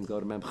backwards and go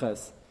to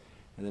memches.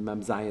 And then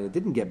Mem Zayin, it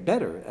didn't get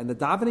better. And the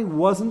davening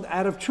wasn't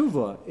out of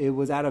tshuva, it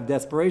was out of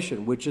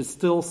desperation, which is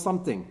still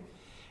something.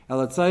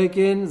 On some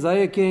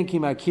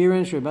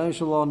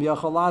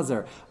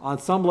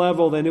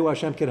level, they knew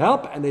Hashem could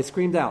help, and they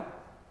screamed out.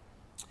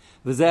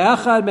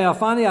 Perhaps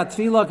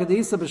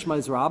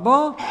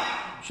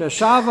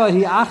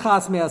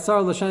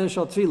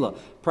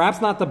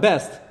not the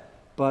best,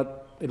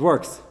 but it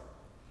works.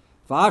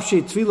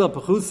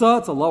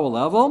 It's a lower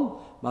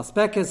level.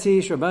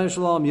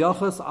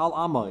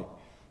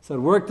 So it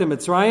worked in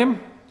Mitzrayim,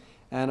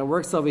 and it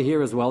works over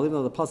here as well. Even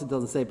though the pasuk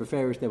doesn't say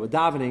beferish, they were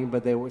davening,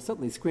 but they were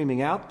certainly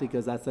screaming out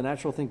because that's the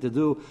natural thing to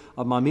do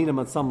of maminim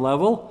on some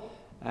level.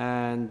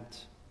 And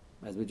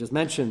as we just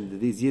mentioned,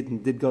 these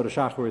Yidden did go to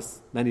Shacharis,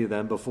 many of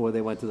them, before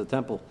they went to the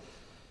temple.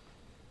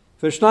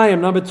 Vishnayim,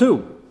 number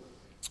 2.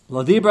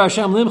 Ladibra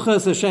Hashem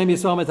limchas Hashem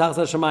Yisrael mitachas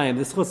hashamayim.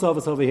 This chus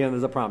over here, and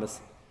there's a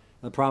promise.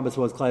 The promise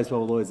was Klal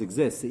Yisrael will always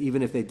exist.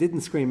 Even if they didn't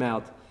scream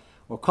out,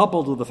 or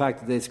coupled with the fact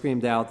that they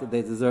screamed out, that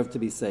they deserve to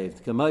be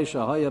saved. Rabbi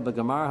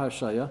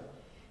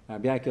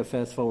Yaakov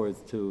fast forwards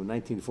to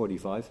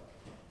 1945,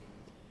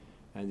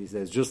 and he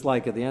says, just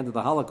like at the end of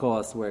the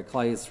Holocaust, where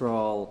Klal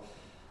Yisrael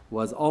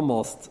was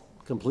almost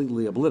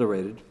completely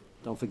obliterated,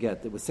 don't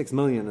forget, there was 6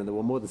 million, and there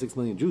were more than 6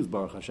 million Jews,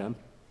 Baruch Hashem,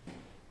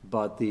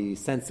 but the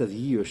sense of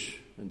yish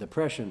and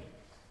depression,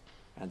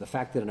 and the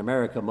fact that in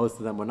America most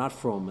of them were not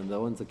from, and the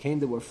ones that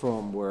came that were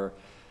from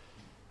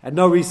had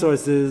no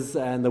resources,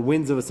 and the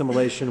winds of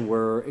assimilation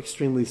were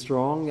extremely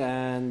strong,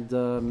 and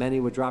many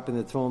were dropping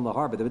the throne in the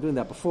harbor. They were doing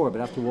that before,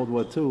 but after World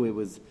War II, it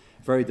was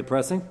very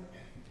depressing.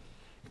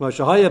 This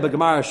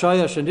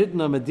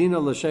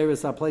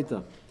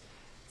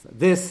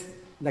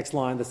next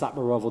line, the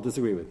Satmar Rav will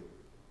disagree with.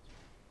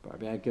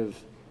 Rabbi Yaakov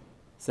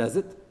says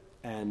it,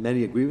 and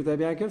many agree with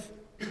Rabbi Yaakov.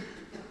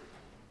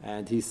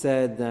 And he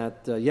said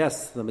that,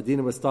 yes, the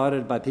Medina was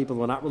started by people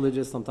who were not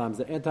religious. Sometimes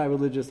they're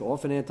anti-religious,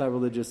 often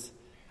anti-religious.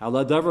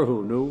 Allah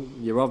Davarhu knew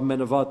Yerav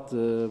Menavat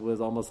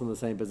was almost in the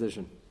same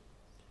position.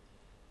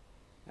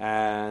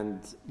 And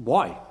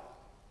why?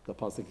 The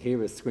pasuk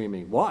here is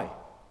screaming. Why?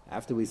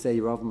 After we say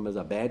Yerav is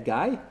a bad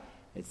guy,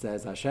 it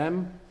says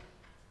Hashem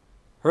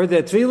heard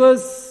their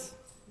tefillas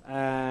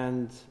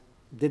and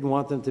didn't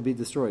want them to be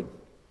destroyed.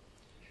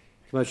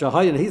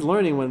 And he's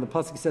learning when the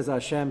pasuk says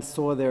Hashem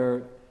saw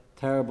their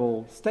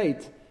terrible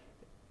state,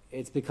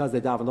 it's because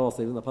they davened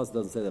also. Even the pasuk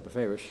doesn't say that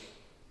beferish,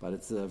 but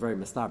it's very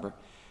mistaber.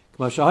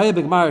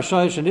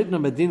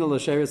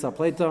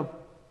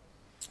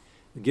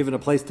 Given a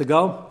place to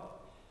go.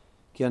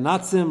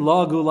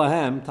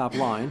 Top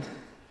line.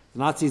 The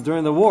Nazis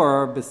during the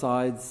war,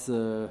 besides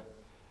the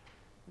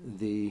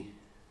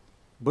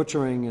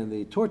butchering and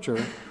the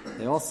torture,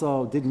 they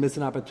also did miss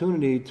an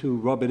opportunity to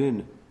rub it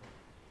in.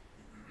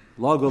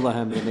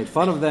 They made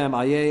fun of them.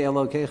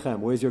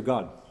 Where's your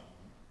God?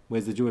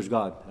 Where's the Jewish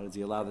God? How does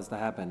he allow this to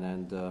happen?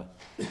 And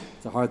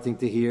it's a hard thing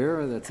to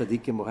hear. The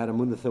tzaddikim who had a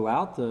munah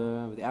throughout.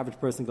 The average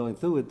person going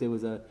through it, there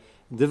was a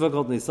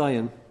difficult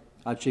nisayan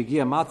And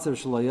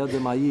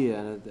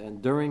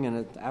during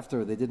and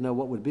after, they didn't know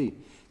what would be.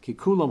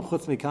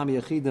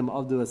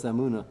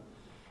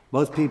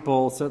 Most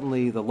people,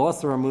 certainly the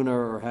loss of Amunah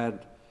or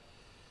had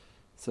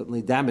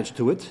certainly damage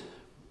to it.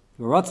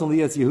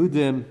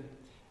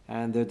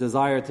 And their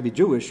desire to be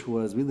Jewish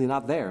was really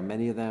not there.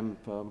 Many of them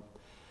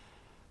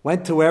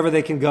went to wherever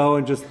they can go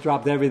and just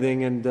dropped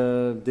everything and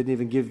didn't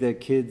even give their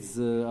kids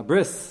a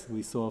bris.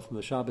 We saw from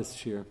the Shabbos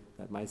shir,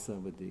 that Maisa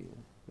with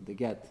the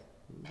get.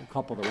 A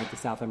couple that went to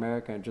South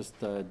America and just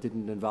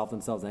didn't involve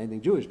themselves in anything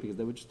Jewish because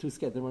they were just too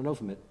scared. They didn't want to know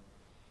from it.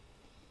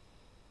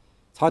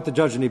 It's hard to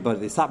judge anybody.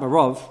 The Satmar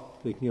Rav,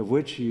 speaking of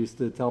which, he used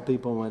to tell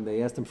people when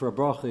they asked him for a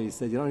bracha, he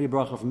said, "You don't need a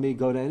bracha from me.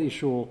 Go to any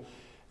shul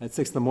at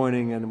 6 in the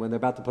morning, and when they're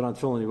about to put on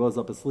tefillin, he rolls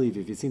up his sleeve.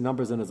 If you see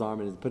numbers in his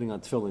arm and he's putting on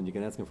tefillin, you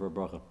can ask him for a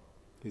bracha.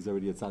 He's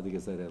already a tzaddik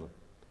yesod."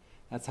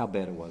 That's how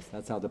bad it was.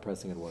 That's how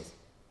depressing it was.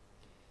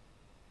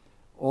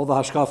 All the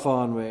hashkafa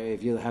on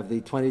if you have the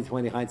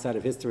 20/20 hindsight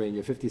of history and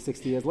you're 50,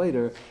 60 years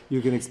later,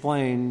 you can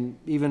explain,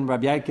 even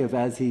Rabbi Yaakov,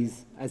 as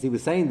he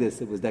was saying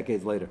this, it was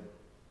decades later.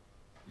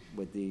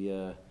 With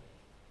the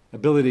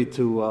ability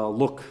to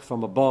look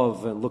from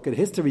above and look at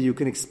history, you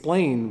can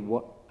explain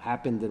what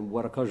happened and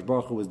what HaKadosh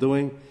Baruch Hu was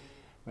doing.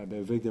 Rabbi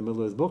Avigdor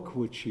Miller's book,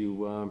 which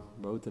you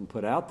wrote and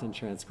put out and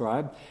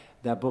transcribed,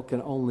 that book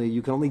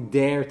you can only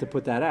dare to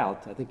put that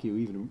out. I think you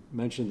even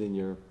mentioned in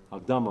your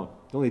Hakdama,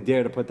 you only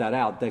dare to put that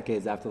out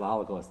decades after the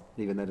Holocaust.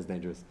 Even that is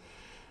dangerous.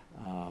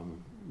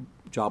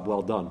 Job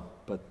well done,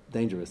 but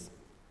dangerous,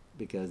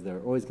 because there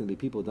are always going to be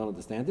people who don't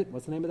understand it.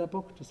 What's the name of that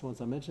book? Just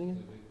once I'm mentioning it.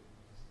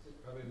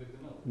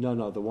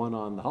 No, the one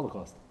on the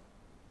Holocaust.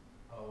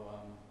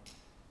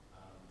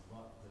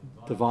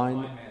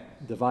 Divine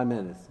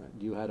Menace.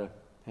 You had a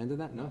hand in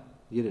that? No?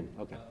 You didn't.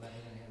 Okay.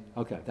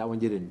 Okay, that one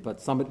you didn't.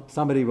 But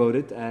somebody wrote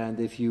it, and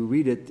if you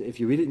read it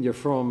in your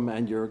from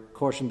and you're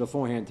cautioned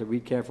beforehand to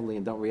read carefully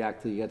and don't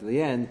react till you get to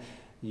the end,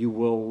 you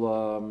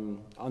will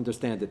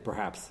understand it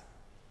perhaps.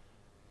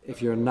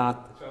 If you're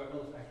not...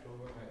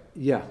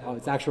 Yeah,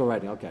 it's actual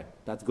writing. Okay,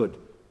 that's good.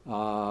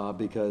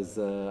 Because,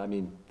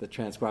 the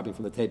transcribing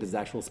from the tape is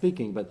actual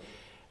speaking, but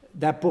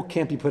that book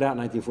can't be put out in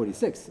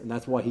 1946, and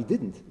that's why he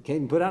didn't. It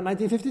can't be put out in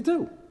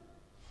 1952.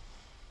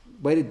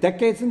 Waited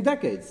decades and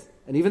decades.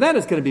 And even then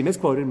it's going to be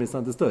misquoted and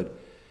misunderstood.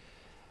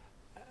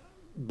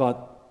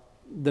 But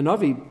the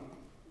Navi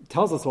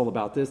tells us all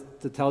about this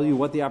to tell you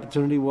what the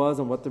opportunity was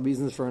and what the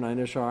reasons for an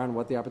Einish are and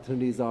what the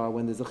opportunities are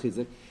when there's a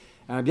chizik.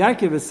 And Rabbi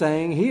Yaakov is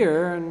saying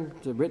here, and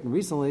written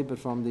recently, but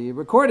from the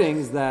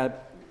recordings,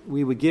 that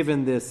we were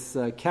given this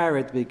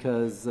carrot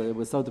because it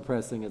was so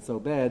depressing and so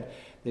bad,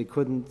 they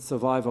couldn't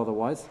survive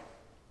otherwise.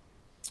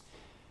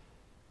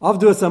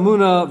 Avdu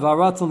Samuna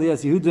Varatzon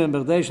Lias Yehudim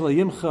Berdesh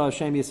Yimcha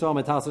Shem Yisrael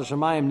Metas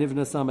Shemayim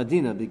Nivna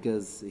Samadina,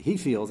 because he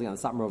feels, again,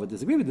 Satmar would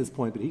disagree with this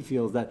point, but he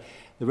feels that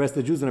the rest of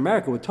the Jews in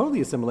America would totally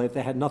assimilate if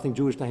they had nothing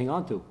Jewish to hang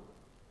on to.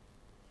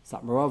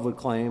 Satmarov would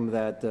claim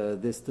that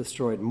this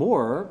destroyed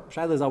more.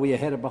 Shaila is, are we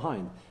ahead or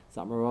behind?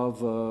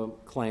 Satmarov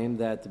claimed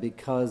that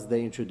because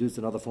they introduced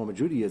another form of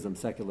Judaism,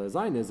 secular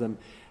Zionism,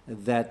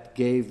 that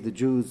gave the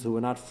Jews who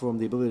were not from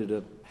the ability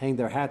to hang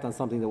their hat on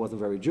something that wasn't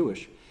very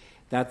Jewish.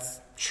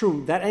 That's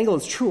true. That angle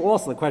is true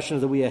also. The question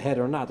is, are we ahead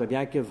or not? Rabbi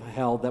Yaakov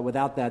held that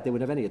without that, they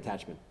wouldn't have any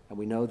attachment. And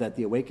we know that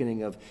the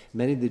awakening of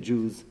many of the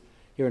Jews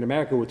here in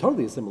America who were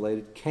totally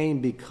assimilated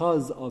came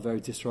because of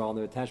Eretz Yisrael and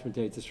their attachment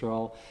to Eretz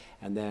Yisrael.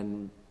 And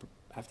then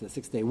after the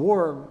 6 Day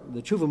War,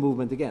 the Tshuva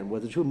movement, again,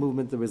 was the Tshuva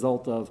movement the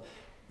result of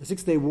the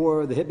 6 Day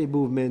War, the hippie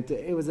movement?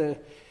 It was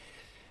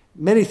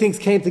many things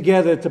came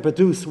together to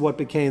produce what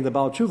became the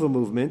Baal Tshuva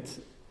movement.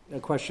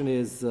 The question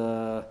is,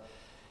 are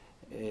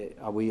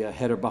we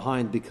ahead or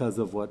behind because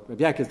of what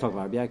Rabbi Yaakov is talking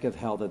about? Rabbi Yaakov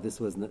held that this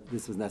was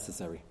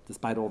necessary,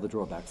 despite all the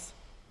drawbacks.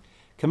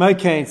 Kamei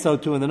Kain, so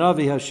too in the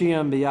Navi,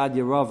 Hashem b'yad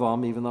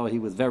Yeravam, even though he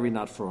was very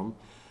not from.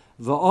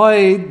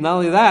 V'oid, not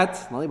only that,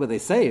 not only were they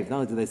saved, not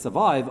only did they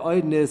survive,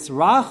 oid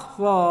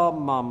nisrachva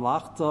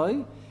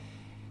mamlachtoi,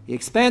 he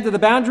expanded the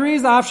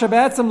boundaries, af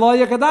shabetzim lo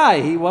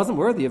yakadai, he wasn't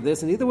worthy of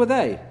this, and neither were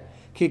they.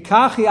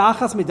 Kikachi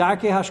achas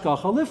midarke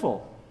hashkacha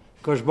lifol.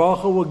 Kosh Baruch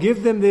Hu will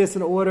give them this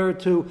in order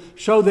to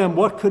show them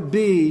what could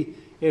be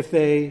if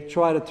they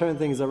try to turn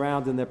things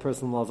around in their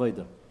personal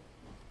avodah.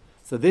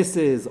 So this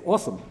is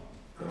awesome.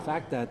 The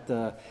fact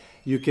that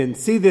you can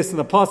see this in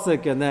the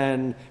pasuk, and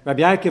then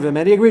Rabbi Yaakov and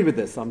many agreed with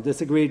this. Some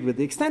disagreed with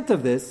the extent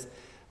of this,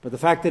 but the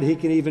fact that he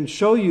can even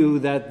show you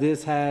that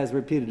this has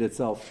repeated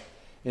itself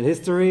in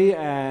history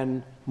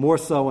and more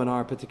so in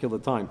our particular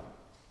time.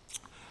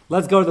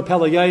 Let's go to the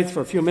Pele Yaitz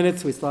for a few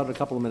minutes. We started a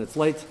couple of minutes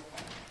late.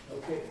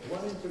 Okay,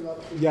 one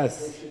interruption.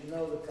 Yes. They should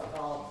know the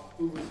Kahal,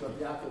 who was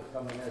Rabbi Yaakov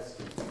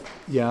Kamenetsky.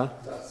 Yeah.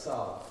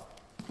 Zatzal.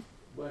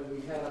 When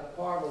we had a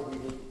parlor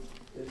meeting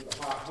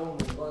at our home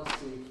in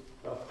Muncie,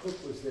 Rav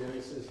Cook was there.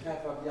 He says,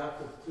 "Have Rabbi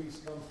Yaakov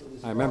please come to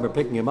this." I remember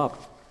picking him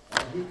up.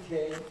 And he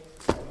came,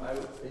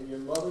 and your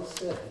mother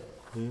said,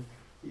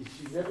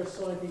 she never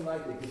saw anything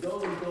like it. Because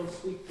only don't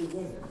speak to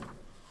women.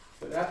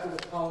 But after the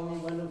colony,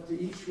 he went up to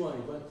each one.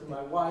 He went to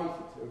my wife,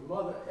 to her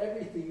mother,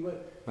 everything. He went,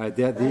 Right,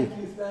 thank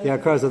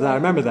of that. I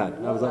remember you. that.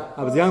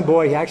 I was a young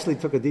boy. He actually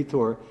took a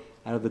detour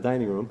out of the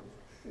dining room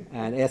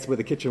and asked where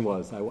the kitchen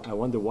was. I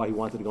wonder why he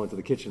wanted to go into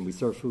the kitchen. We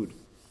served food.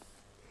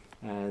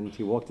 And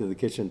he walked into the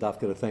kitchen,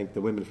 Dafka to thank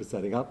the women for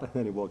setting up, and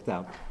then he walked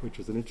out, which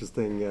was an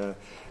interesting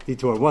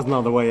detour. It wasn't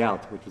on the way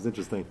out, which was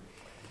interesting.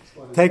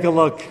 Take a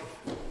look.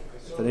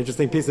 It's an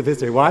interesting piece of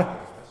history. Why? I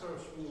saw a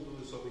school do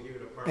this over here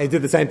at a park. He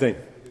did the same thing.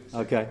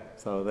 Okay,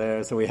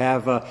 so we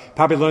have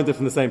probably learned it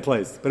from the same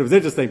place, but it was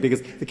interesting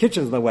because the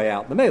kitchen's on the way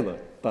out, the mela,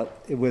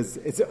 but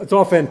it's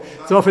often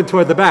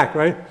toward the back,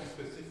 right?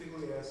 He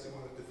specifically asked him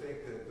to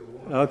thank the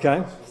woman.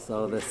 Okay,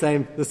 so the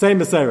same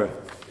Masera.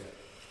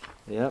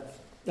 Yep.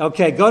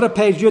 Okay, go to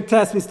page Yud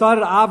Tes. We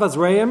started Avas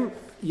Reim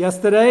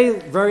yesterday,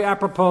 very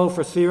apropos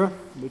for Sfira,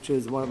 which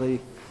is one of the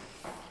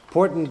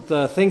important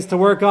things to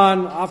work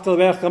on. After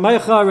the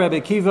Kamecha, Rabbi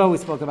Kiva, we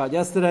spoke about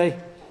yesterday,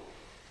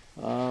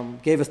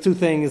 gave us two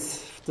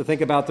things to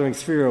think about during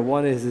Sfira.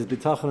 One is his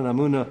Bitachon and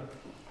Amunah,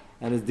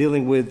 and is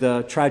dealing with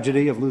the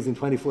tragedy of losing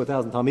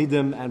 24,000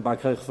 Talmidim and Bar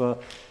Kokhba,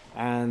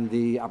 and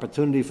the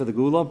opportunity for the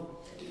Gula.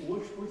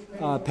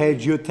 Which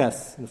Page Yud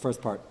Tes, in the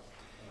first part.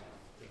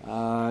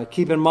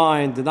 Keep in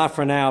mind, not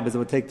for now, because it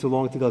would take too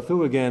long to go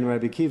through again,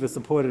 Rabbi Kiva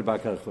supported Bar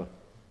Kokhba.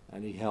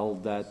 And he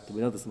held that,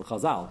 we know this from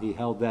Chazal, he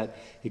held that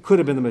he could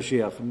have been the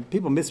Mashiach. And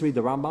people misread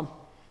the Rambam,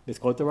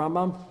 misquote the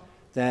Rambam,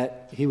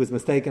 that he was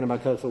mistaken and Bar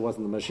Kokhba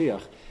wasn't the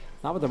Mashiach.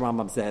 Not what the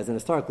Rambam says, and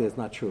historically it's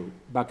not true.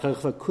 Bar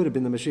Kokhba could have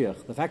been the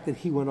Mashiach. The fact that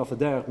he went off a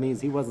derech means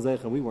he wasn't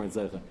Zeicha and we weren't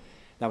Zeicha.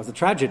 That was a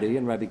tragedy,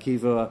 and Rabbi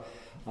Kiva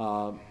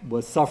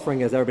was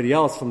suffering as everybody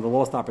else from the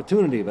lost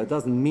opportunity, but it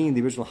doesn't mean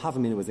the original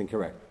Havamina was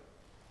incorrect.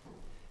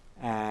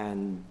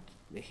 And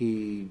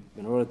in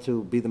order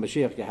to be the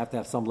Mashiach, you have to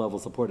have some level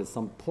of support at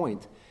some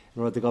point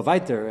in order to go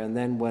weiter. And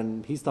then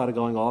when he started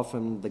going off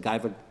and the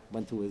gaiva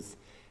went to his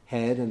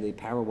head and the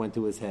power went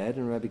to his head,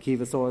 and Rabbi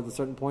Kiva saw at a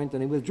certain point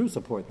and he withdrew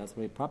support. That's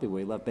probably where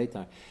he left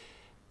Beitar.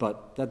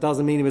 But that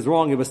doesn't mean he was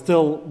wrong. It was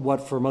still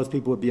what for most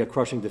people would be a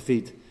crushing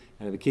defeat.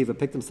 And Rabbi Kiva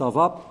picked himself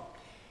up,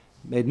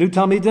 made new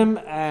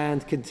Talmidim,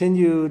 and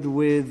continued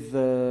with,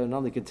 not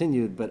only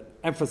continued, but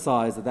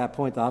emphasized at that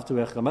point the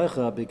Aftu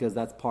Echamecha, because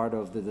that's part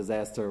of the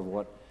disaster of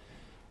what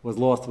was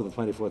lost with the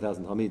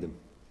 24,000 Talmidim.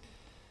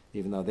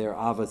 Even though their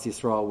Avos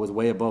Yisrael was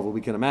way above what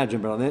we can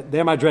imagine, but on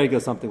their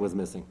Madrega something was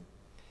missing.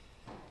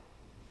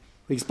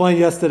 We explained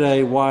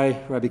yesterday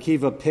why Rabbi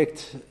Kiva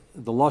picked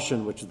the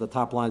Lashon, which is the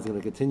top line is going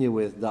to continue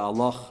with, the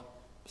Allah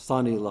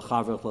Sani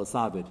L'Chavrech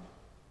L'Savid.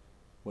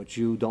 What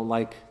you don't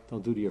like,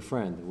 don't do to your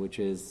friend, which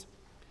is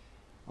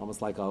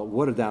almost like a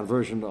watered-down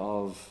version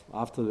of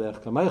After the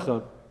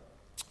Kamecha.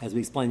 As we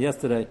explained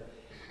yesterday,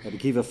 Rabbi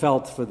Kiva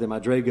felt for the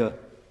Madrega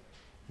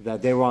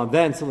that they were on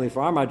then, certainly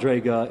for our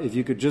Madrega, if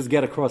you could just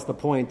get across the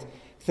point,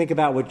 think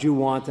about what you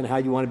want and how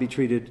you want to be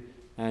treated,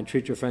 and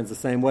treat your friends the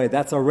same way.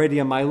 That's already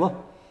a Maila.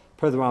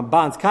 Per the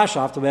Ramban's Kasha,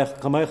 After the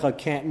Kamecha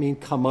can't mean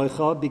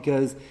Kamecha,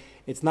 because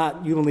it's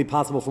not humanly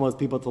possible for most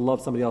people to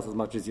love somebody else as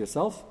much as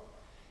yourself.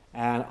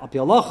 And Api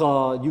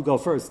Halacha, you go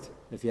first,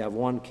 if you have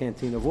one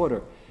canteen of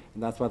water.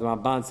 And that's why the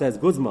Ramban says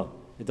Guzma.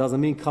 It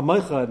doesn't mean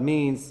Kamecha, it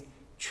means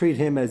treat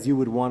him as you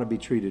would want to be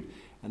treated.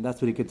 And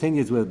that's what he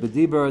continues with.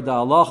 B'diber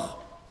da'alach.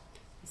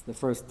 It's the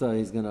first,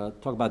 he's going to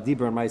talk about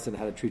Diber and Ma'aseh and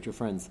how to treat your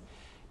friends.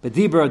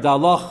 B'diber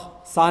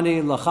da'alach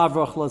sani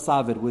l'chavrach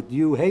l'savid. What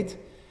you hate,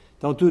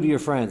 don't do to your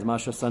friends.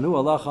 Masha sanu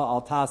alacha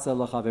al tasa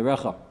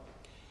l'chaverecha.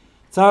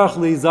 Tzarech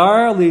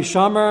lizar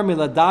lishamer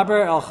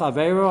miladaber el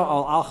chavera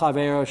al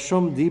chavera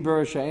shum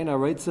diber she'ena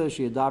reitza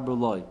she'yadaber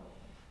loy.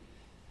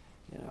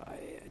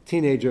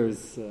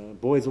 Teenagers,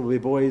 boys will be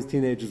boys,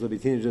 teenagers will be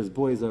teenagers.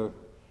 Boys are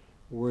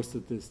worse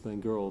at this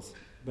than girls.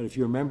 But if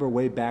you remember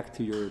way back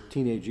to your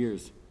teenage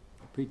years,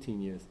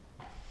 preteen years,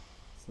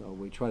 so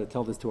we try to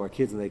tell this to our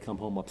kids and they come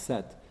home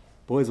upset.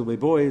 Boys will be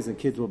boys and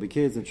kids will be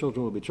kids and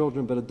children will be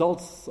children, but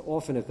adults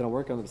often, if they don't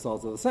work on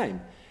themselves, are the same.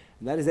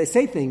 And that is, they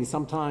say things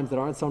sometimes that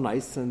aren't so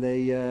nice, and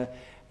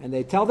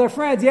they tell their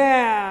friends,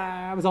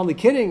 yeah, I was only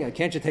kidding,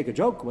 can't you take a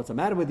joke? What's the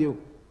matter with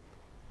you?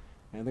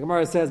 And the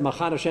Gemara says,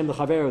 Machan Hashem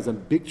l'chaver is in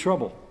big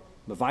trouble.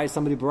 Mavai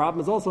somebody barabim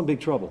is also in big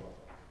trouble.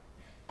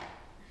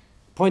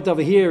 Point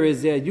over here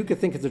is, you could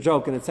think it's a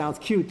joke and it sounds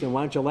cute, and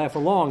why don't you laugh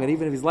along? And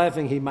even if he's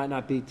laughing, he might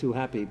not be too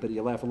happy, but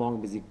you laugh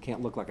along because you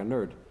can't look like a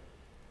nerd.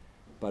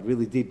 But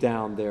really deep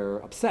down, they're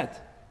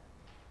upset.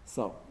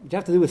 So what you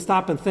have to do is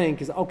stop and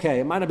think, is okay,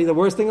 it might not be the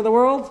worst thing in the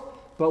world,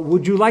 but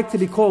would you like to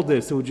be called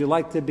this? Or would you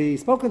like to be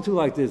spoken to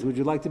like this? Would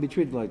you like to be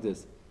treated like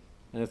this?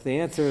 And if the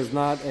answer is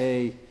not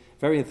a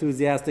very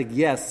enthusiastic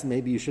yes,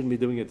 maybe you shouldn't be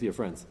doing it to your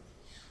friends.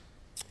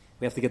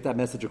 We have to get that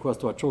message across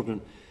to our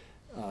children,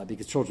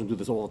 because children do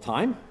this all the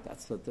time.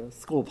 That's what the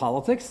school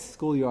politics,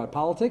 schoolyard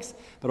politics.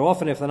 But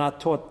often if they're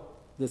not taught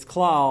this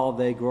klal,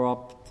 they grow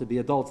up to be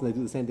adults and they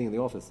do the same thing in the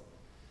office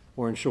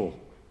or in shul.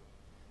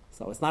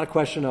 So it's not a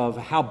question of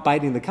how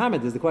biting the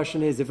comment is. The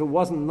question is, if it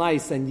wasn't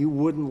nice and you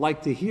wouldn't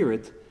like to hear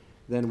it,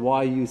 then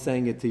why are you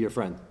saying it to your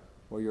friend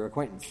or your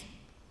acquaintance?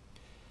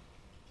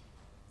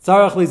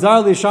 Tzarech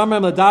lizar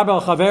lishamem ledaber al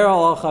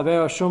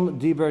chaver shum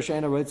diber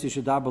she'ena rotzi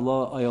shedaber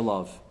lo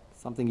ayolav.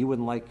 Something you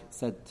wouldn't like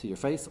said to your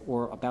face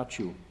or about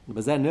you.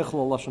 B'zeh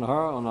nichlo lashon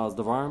hara on az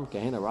devarim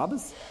kehena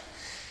rabbis.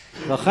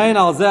 V'chein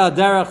al zeh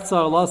aderech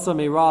tzar lasa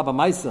meira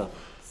b'maisa.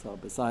 So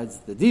besides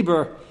the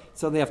diber,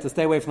 certainly have to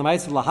stay away from the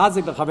maisa.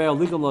 Lahazik b'chaver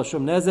ligam lo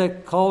shum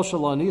nezek kol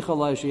shelo nicha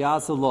lo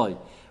sheyasu loy.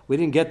 We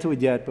didn't get to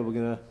it yet, but we're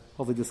going to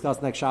hopefully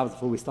discuss next Shabbos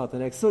before we start the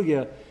next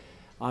sugya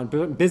on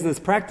business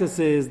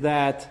practices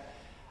that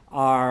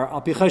are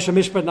al pi chesed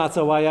mishpat not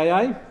so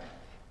wayayay.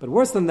 But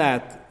worse than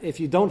that, if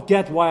you don't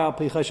get why al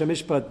pi chesed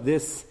mishpat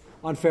this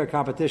unfair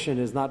competition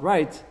is not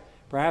right,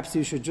 perhaps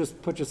you should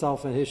just put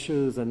yourself in his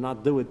shoes and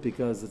not do it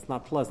because it's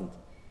not pleasant.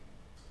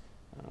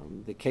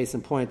 The case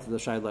in point, the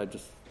shayla I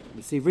just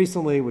received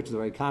recently, which is a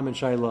very common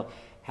shayla,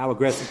 how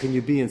aggressive can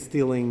you be in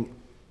stealing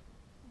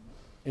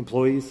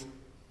employees?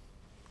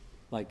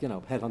 Like,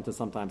 headhunters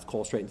sometimes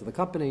call straight into the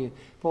company.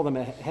 For them,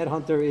 a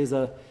headhunter is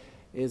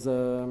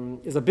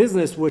a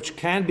business which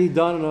can be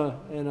done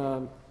in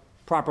a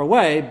proper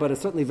way, but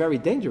it's certainly very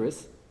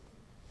dangerous.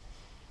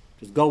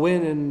 Just go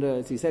in and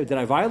so you say, did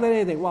I violate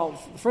anything? Well,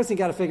 the first thing you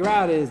got to figure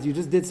out is you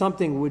just did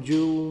something. Would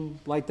you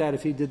like that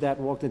if he did that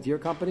and walked into your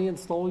company and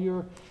stole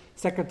your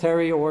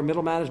secretary or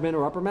middle management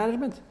or upper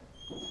management?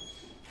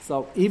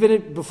 So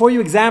even before you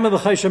examine the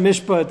chesed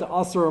mishpat,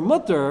 asur or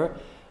mutter,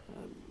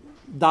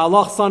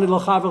 da'alach sani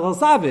l'chaver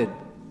l'savid.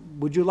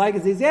 Would you like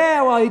it? He says,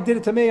 yeah, well, he did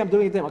it to me, I'm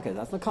doing it to him. Okay,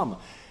 that's nakama.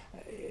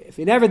 If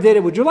he never did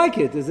it, would you like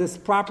it? Is this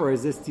proper?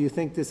 Do you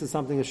think this is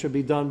something that should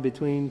be done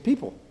between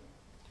people?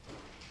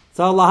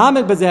 So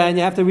lahamid bazen,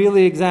 you have to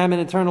really examine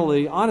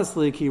internally,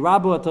 honestly, ki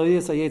rabu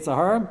atoyis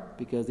hayetzahar,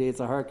 because the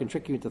yetzahar can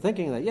trick you into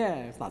thinking that, yeah,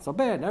 it's not so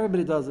bad,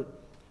 everybody does it.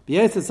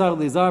 And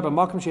certainly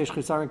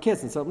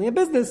in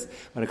business,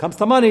 when it comes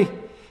to money,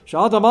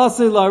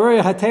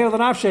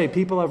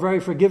 people are very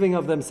forgiving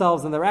of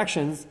themselves and their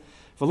actions.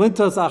 To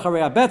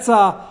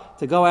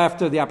go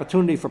after the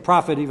opportunity for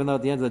profit, even though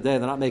at the end of the day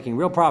they're not making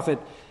real profit,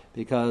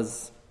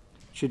 because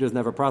shidduchs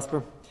never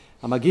prosper.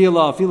 As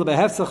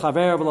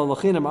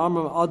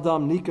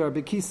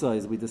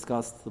we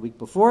discussed the week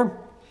before.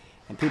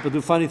 And people do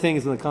funny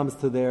things when it comes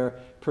to their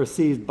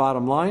perceived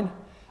bottom line.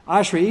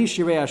 And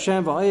b'chol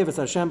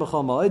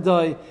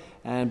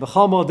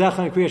mo'odecha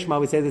and Kriya Shema,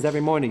 we say this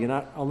every morning. You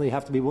not only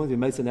have to be willing to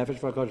be meitzah nefesh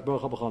for HaKadosh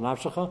Baruch Hu b'chol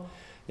nafshecha,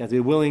 you have to be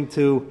willing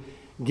to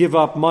give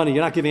up money.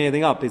 You're not giving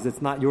anything up because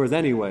it's not yours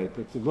anyway.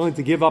 But you're willing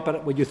to give up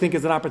what you think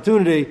is an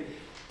opportunity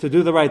to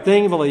do the right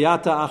thing,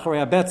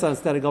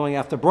 instead of going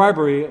after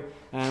bribery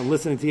and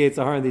listening to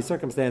Yetzirah in these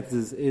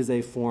circumstances is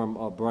a form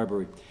of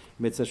bribery.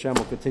 Mitzvah Hashem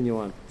will continue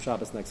on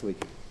Shabbos next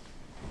week.